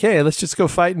just like, hey, let's just go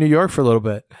fight in New York for a little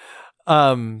bit.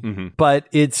 But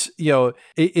it's,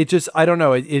 it just, I don't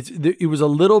know. It's a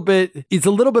little bit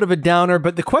of a downer,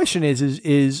 but the question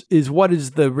is what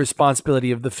is the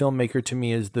responsibility of the filmmaker to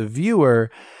me as the viewer?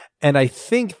 And I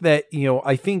think that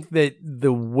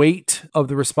the weight of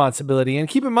the responsibility, and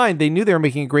keep in mind, they knew they were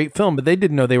making a great film, but they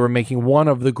didn't know they were making one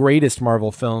of the greatest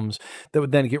Marvel films that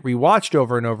would then get rewatched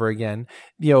over and over again.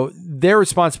 Their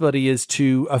responsibility is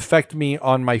to affect me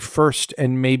on my first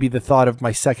and maybe the thought of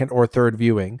my second or third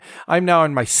viewing. I'm now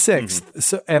in my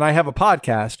sixth, and I have a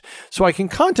podcast, so I can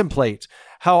contemplate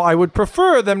how I would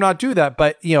prefer them not do that.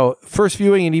 But, first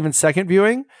viewing and even second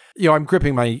viewing, I'm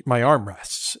gripping my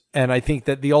armrests. And I think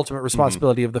that the ultimate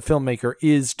responsibility of the filmmaker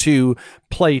is to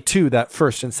play to that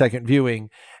first and second viewing,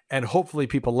 and hopefully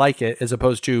people like it, as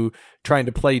opposed to trying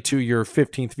to play to your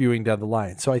 15th viewing down the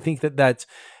line. So I think that's,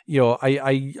 I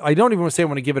don't even want to say I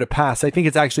want to give it a pass. I think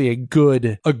it's actually a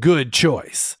good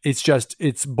choice.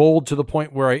 It's bold to the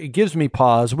point where it gives me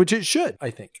pause, which it should, I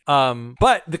think.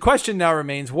 But the question now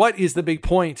remains, what is the big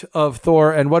point of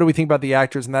Thor, and what do we think about the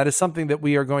actors? And that is something that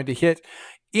we are going to hit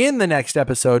in the next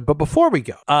episode. But before we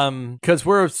go, because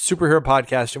we're a superhero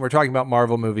podcast and we're talking about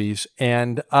Marvel movies,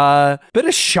 and a bit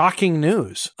of shocking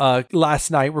news.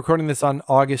 Last night, recording this on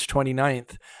August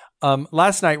 29th,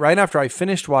 last night, right after I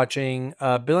finished watching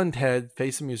Bill and Ted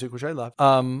Face the Music, which I love,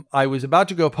 I was about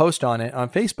to go post on it on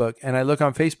Facebook, and I look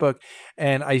on Facebook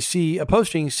and I see a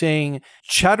posting saying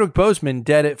Chadwick Boseman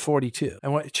dead at 42.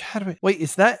 And wait,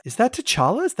 is that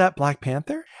T'Challa? Is that Black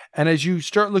Panther? And as you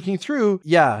start looking through,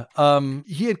 he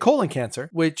had colon cancer,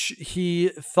 which he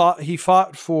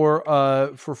fought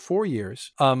for 4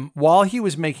 years while he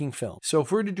was making film. So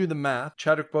if we were to do the math,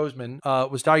 Chadwick Boseman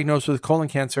was diagnosed with colon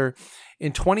cancer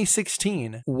in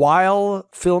 2016 while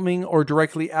filming or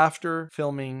directly after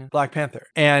filming Black Panther.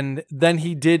 And then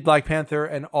he did Black Panther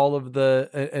and all of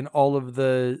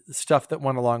the stuff that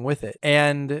went along with it.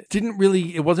 And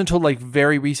it wasn't until like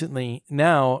very recently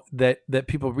now that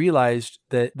people realized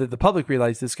that the public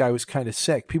realized this guy was kind of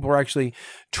sick. People were actually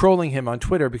trolling him on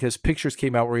Twitter because pictures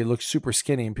came out where he looked super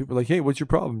skinny, and people were like, hey, what's your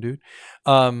problem, dude?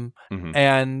 And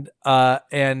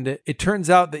it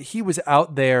turns out that he was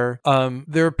out there.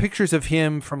 There are pictures of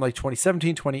him from like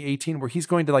 2017, 2018, where he's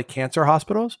going to like cancer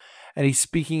hospitals and he's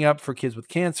speaking up for kids with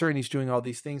cancer, and he's doing all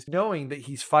these things, knowing that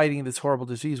he's fighting this horrible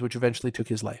disease, which eventually took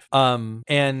his life.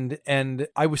 And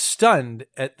I was stunned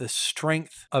at the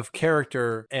strength of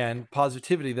character and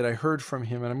positivity that I heard from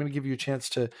him. And I'm going to give you a chance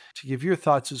to give your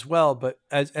thoughts as well. But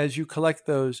as you collect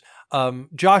those,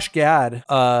 Josh Gad,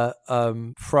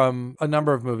 from a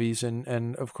number of movies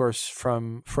and of course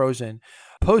from Frozen,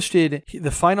 posted the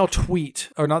final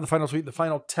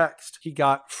text he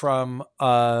got from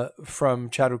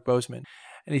Chadwick Boseman.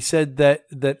 And he said that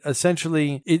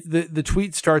essentially the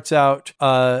tweet starts out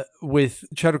with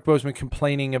Chadwick Boseman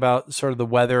complaining about sort of the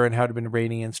weather and how it had been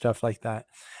raining and stuff like that.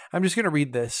 I'm just going to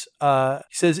read this. He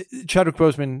says, Chadwick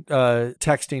Boseman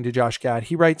texting to Josh Gad.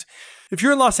 He writes, if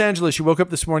you're in Los Angeles, you woke up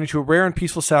this morning to a rare and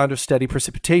peaceful sound of steady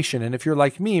precipitation. And if you're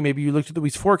like me, maybe you looked at the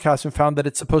week's forecast and found that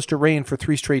it's supposed to rain for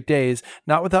 3 straight days,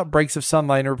 not without breaks of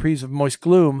sunlight or reprieves of moist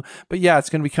gloom. But yeah, it's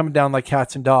going to be coming down like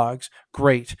cats and dogs.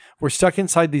 Great. We're stuck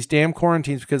inside these damn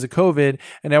quarantines because of COVID,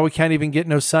 and now we can't even get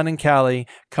no sun in Cali.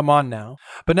 Come on now.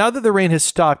 But now that the rain has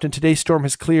stopped and today's storm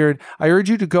has cleared, I urge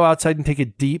you to go outside and take a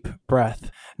deep breath.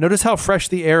 Notice how fresh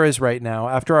the air is right now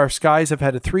after our skies have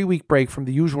had a 3-week break from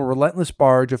the usual relentless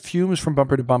barge of fumes from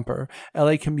bumper to bumper.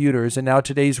 LA commuters, and now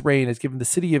today's rain has given the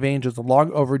City of Angels a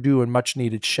long overdue and much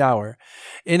needed shower.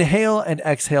 Inhale and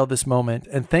exhale this moment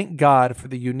and thank God for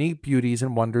the unique beauties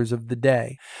and wonders of the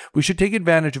day. We should take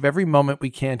advantage of every moment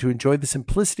we can to enjoy the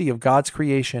simplicity of God's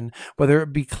creation, whether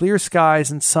it be clear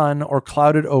skies and sun or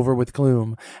clouded over with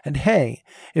gloom. And hey,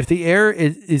 if the air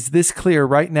is this clear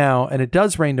right now and it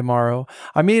does rain tomorrow,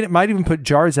 I might even put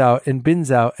jars out and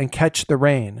bins out and catch the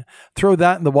rain. Throw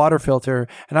that in the water filter,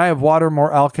 and I have water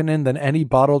more alkaline than any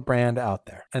bottled brand out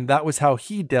there. And that was how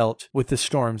he dealt with the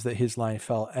storms that his line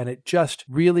felt. And it just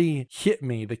really hit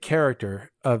me, the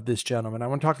character of this gentleman. I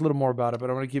want to talk a little more about it,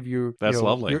 but I want to give you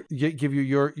lovely. Give you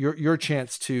your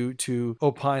chance to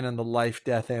opine on the life,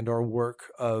 death, and or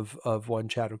work of one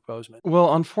Chadwick Boseman.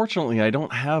 Well, unfortunately, I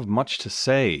don't have much to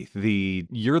say. We've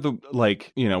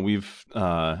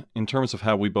in terms of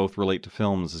how we both relate to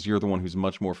films, is you're the one who's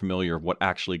much more familiar of what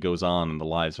actually goes on in the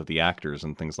lives of the actors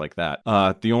and things like that.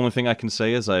 The only thing I can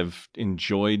say is I've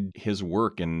enjoyed his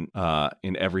work in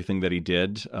everything that he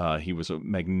did. He was a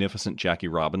magnificent Jackie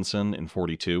Robinson in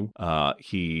 42.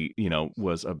 He,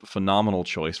 was a phenomenal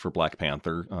choice for Black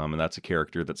Panther, and that's a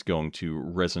character that's going to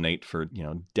resonate for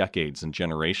decades and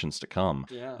generations to come.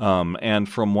 Yeah. And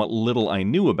from what little I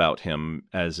knew about him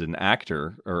as an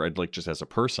actor, or just as a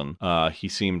person, he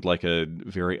seemed like a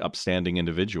very upstanding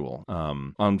individual.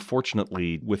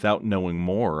 Unfortunately, without knowing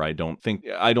more, I don't think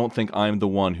I'm the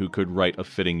one who could write a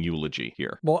fitting eulogy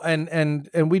here. Well, and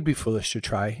we'd be foolish to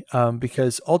try,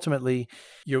 because ultimately,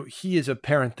 he is a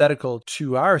parenthetical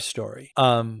to our story.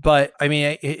 But I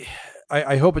mean,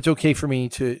 I hope it's okay for me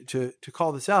to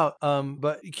call this out.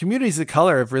 But communities of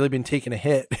color have really been taking a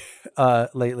hit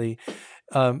lately.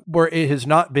 Where it has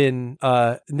not been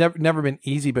never been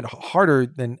easy, but harder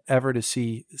than ever to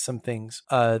see some things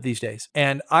these days.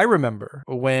 And I remember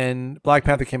when Black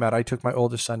Panther came out, I took my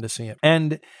oldest son to see it,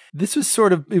 and this was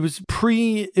it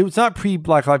was not pre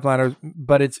Black Lives Matter,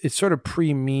 but it's sort of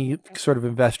pre me sort of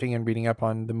investing and reading up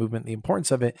on the movement, the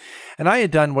importance of it. And I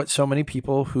had done what so many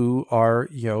people who are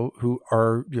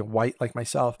white like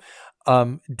myself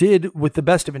did with the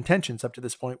best of intentions up to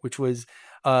this point, which was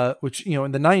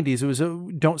in the 90s, it was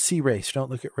don't see race, don't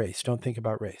look at race, don't think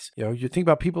about race. You think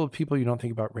about people, you don't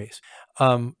think about race,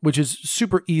 which is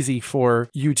super easy for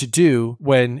you to do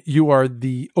when you are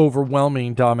the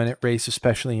overwhelming dominant race,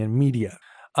 especially in media.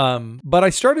 But I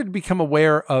started to become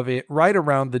aware of it right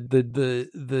around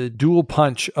the dual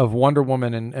punch of Wonder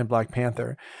Woman and Black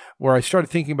Panther, where I started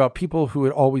thinking about people who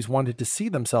had always wanted to see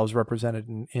themselves represented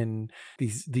in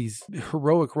these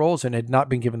heroic roles and had not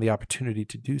been given the opportunity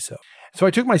to do so. So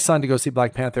I took my son to go see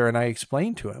Black Panther, and I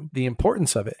explained to him the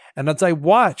importance of it. And as I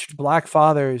watched Black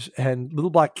fathers and little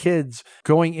Black kids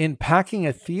going in, packing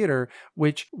a theater,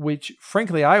 which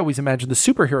frankly, I always imagined the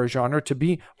superhero genre to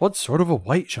be, it's sort of a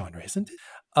white genre, isn't it?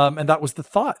 And that was the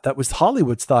thought. That was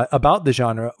Hollywood's thought about the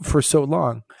genre for so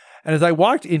long. And as I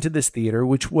walked into this theater,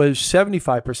 which was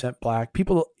 75% Black,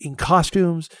 people in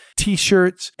costumes,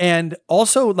 t-shirts, and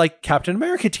also like Captain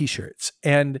America t-shirts,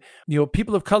 and,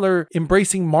 people of color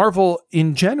embracing Marvel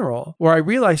in general, where I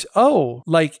realized,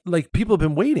 like people have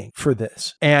been waiting for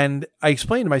this. And I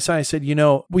explained to my son, I said,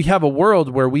 we have a world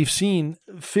where we've seen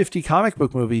 50 comic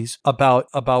book movies about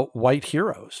white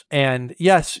heroes. And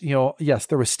yes,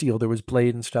 there was Steel, there was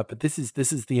Blade and stuff, but this is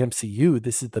the MCU.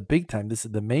 This is the big time. This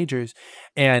is the majors.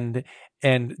 And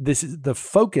this is the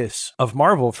focus of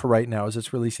Marvel for right now as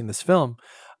it's releasing this film,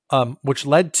 which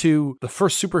led to the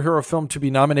first superhero film to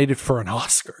be nominated for an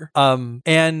Oscar.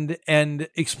 And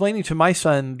explaining to my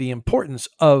son the importance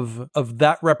of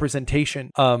that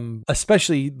representation,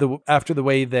 especially after the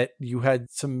way that you had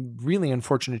some really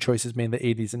unfortunate choices made in the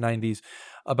 80s and 90s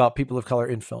about people of color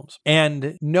in films.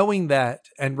 And knowing that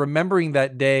and remembering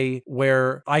that day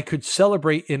where I could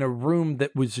celebrate in a room that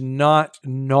was not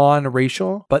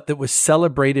non-racial, but that was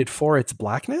celebrated for its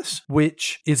Blackness,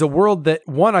 which is a world that,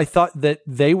 one, I thought that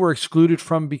they were excluded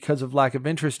from because of lack of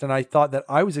interest. And I thought that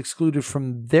I was excluded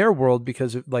from their world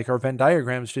because of, our Venn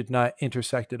diagrams did not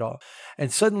intersect at all.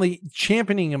 And suddenly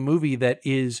championing a movie that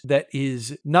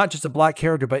is not just a Black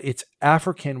character, but it's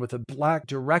African with a Black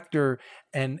director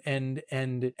and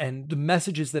the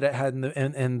messages that it had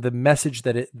and the message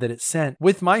that it sent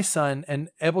with my son, and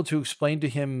able to explain to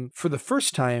him for the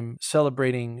first time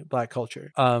celebrating Black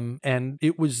culture. And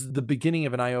it was the beginning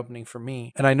of an eye-opening for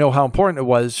me. And I know how important it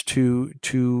was to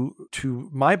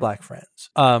my Black friends.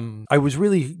 I was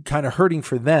really kind of hurting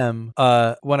for them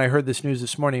when I heard this news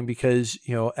this morning, because,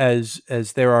 you know, as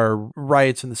there are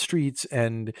riots in the streets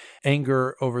and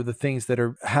anger over the things that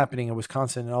are happening in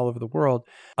Wisconsin and all over the world,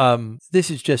 this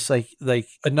is just like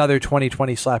another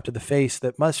 2020 slap to the face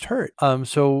that must hurt.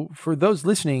 So for those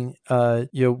listening, you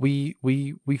know,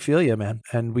 we feel you, man,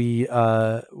 and we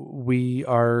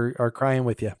are crying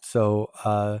with you.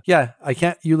 So yeah, I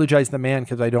can't eulogize the man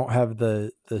because I don't have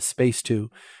the space to,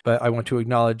 but I want to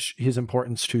acknowledge his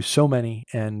importance to so many,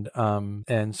 and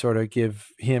sort of give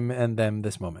him and them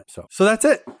this moment. So that's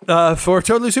it for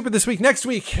Totally Super this week. Next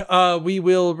week, we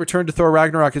will return to Thor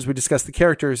Ragnarok as we discuss the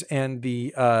characters and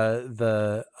the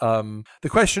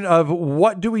question of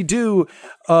what do we do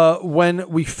when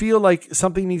we feel like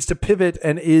something needs to pivot,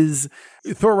 and is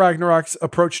Thor Ragnarok's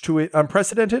approach to it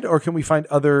unprecedented, or can we find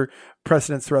other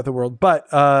precedents throughout the world? But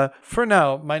for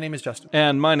now, my name is Justin.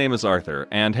 And my name is Arthur.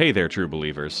 And hey there, true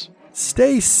believers.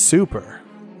 Stay super.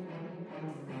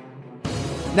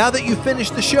 Now that you've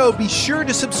finished the show, be sure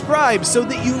to subscribe so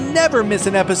that you never miss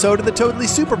an episode of the Totally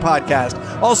Super Podcast.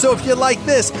 Also, if you like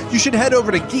this, you should head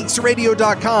over to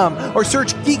geeksradio.com or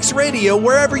search Geeks Radio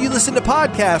wherever you listen to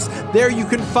podcasts. There you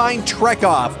can find Trek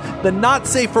Off, the not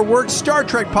safe for work Star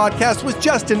Trek podcast with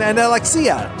Justin and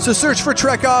Alexia. So search for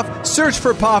Trek Off, search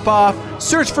for Pop Off,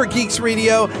 search for Geeks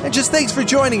Radio, and just thanks for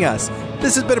joining us.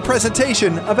 This has been a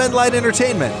presentation of Endlight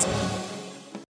Entertainment.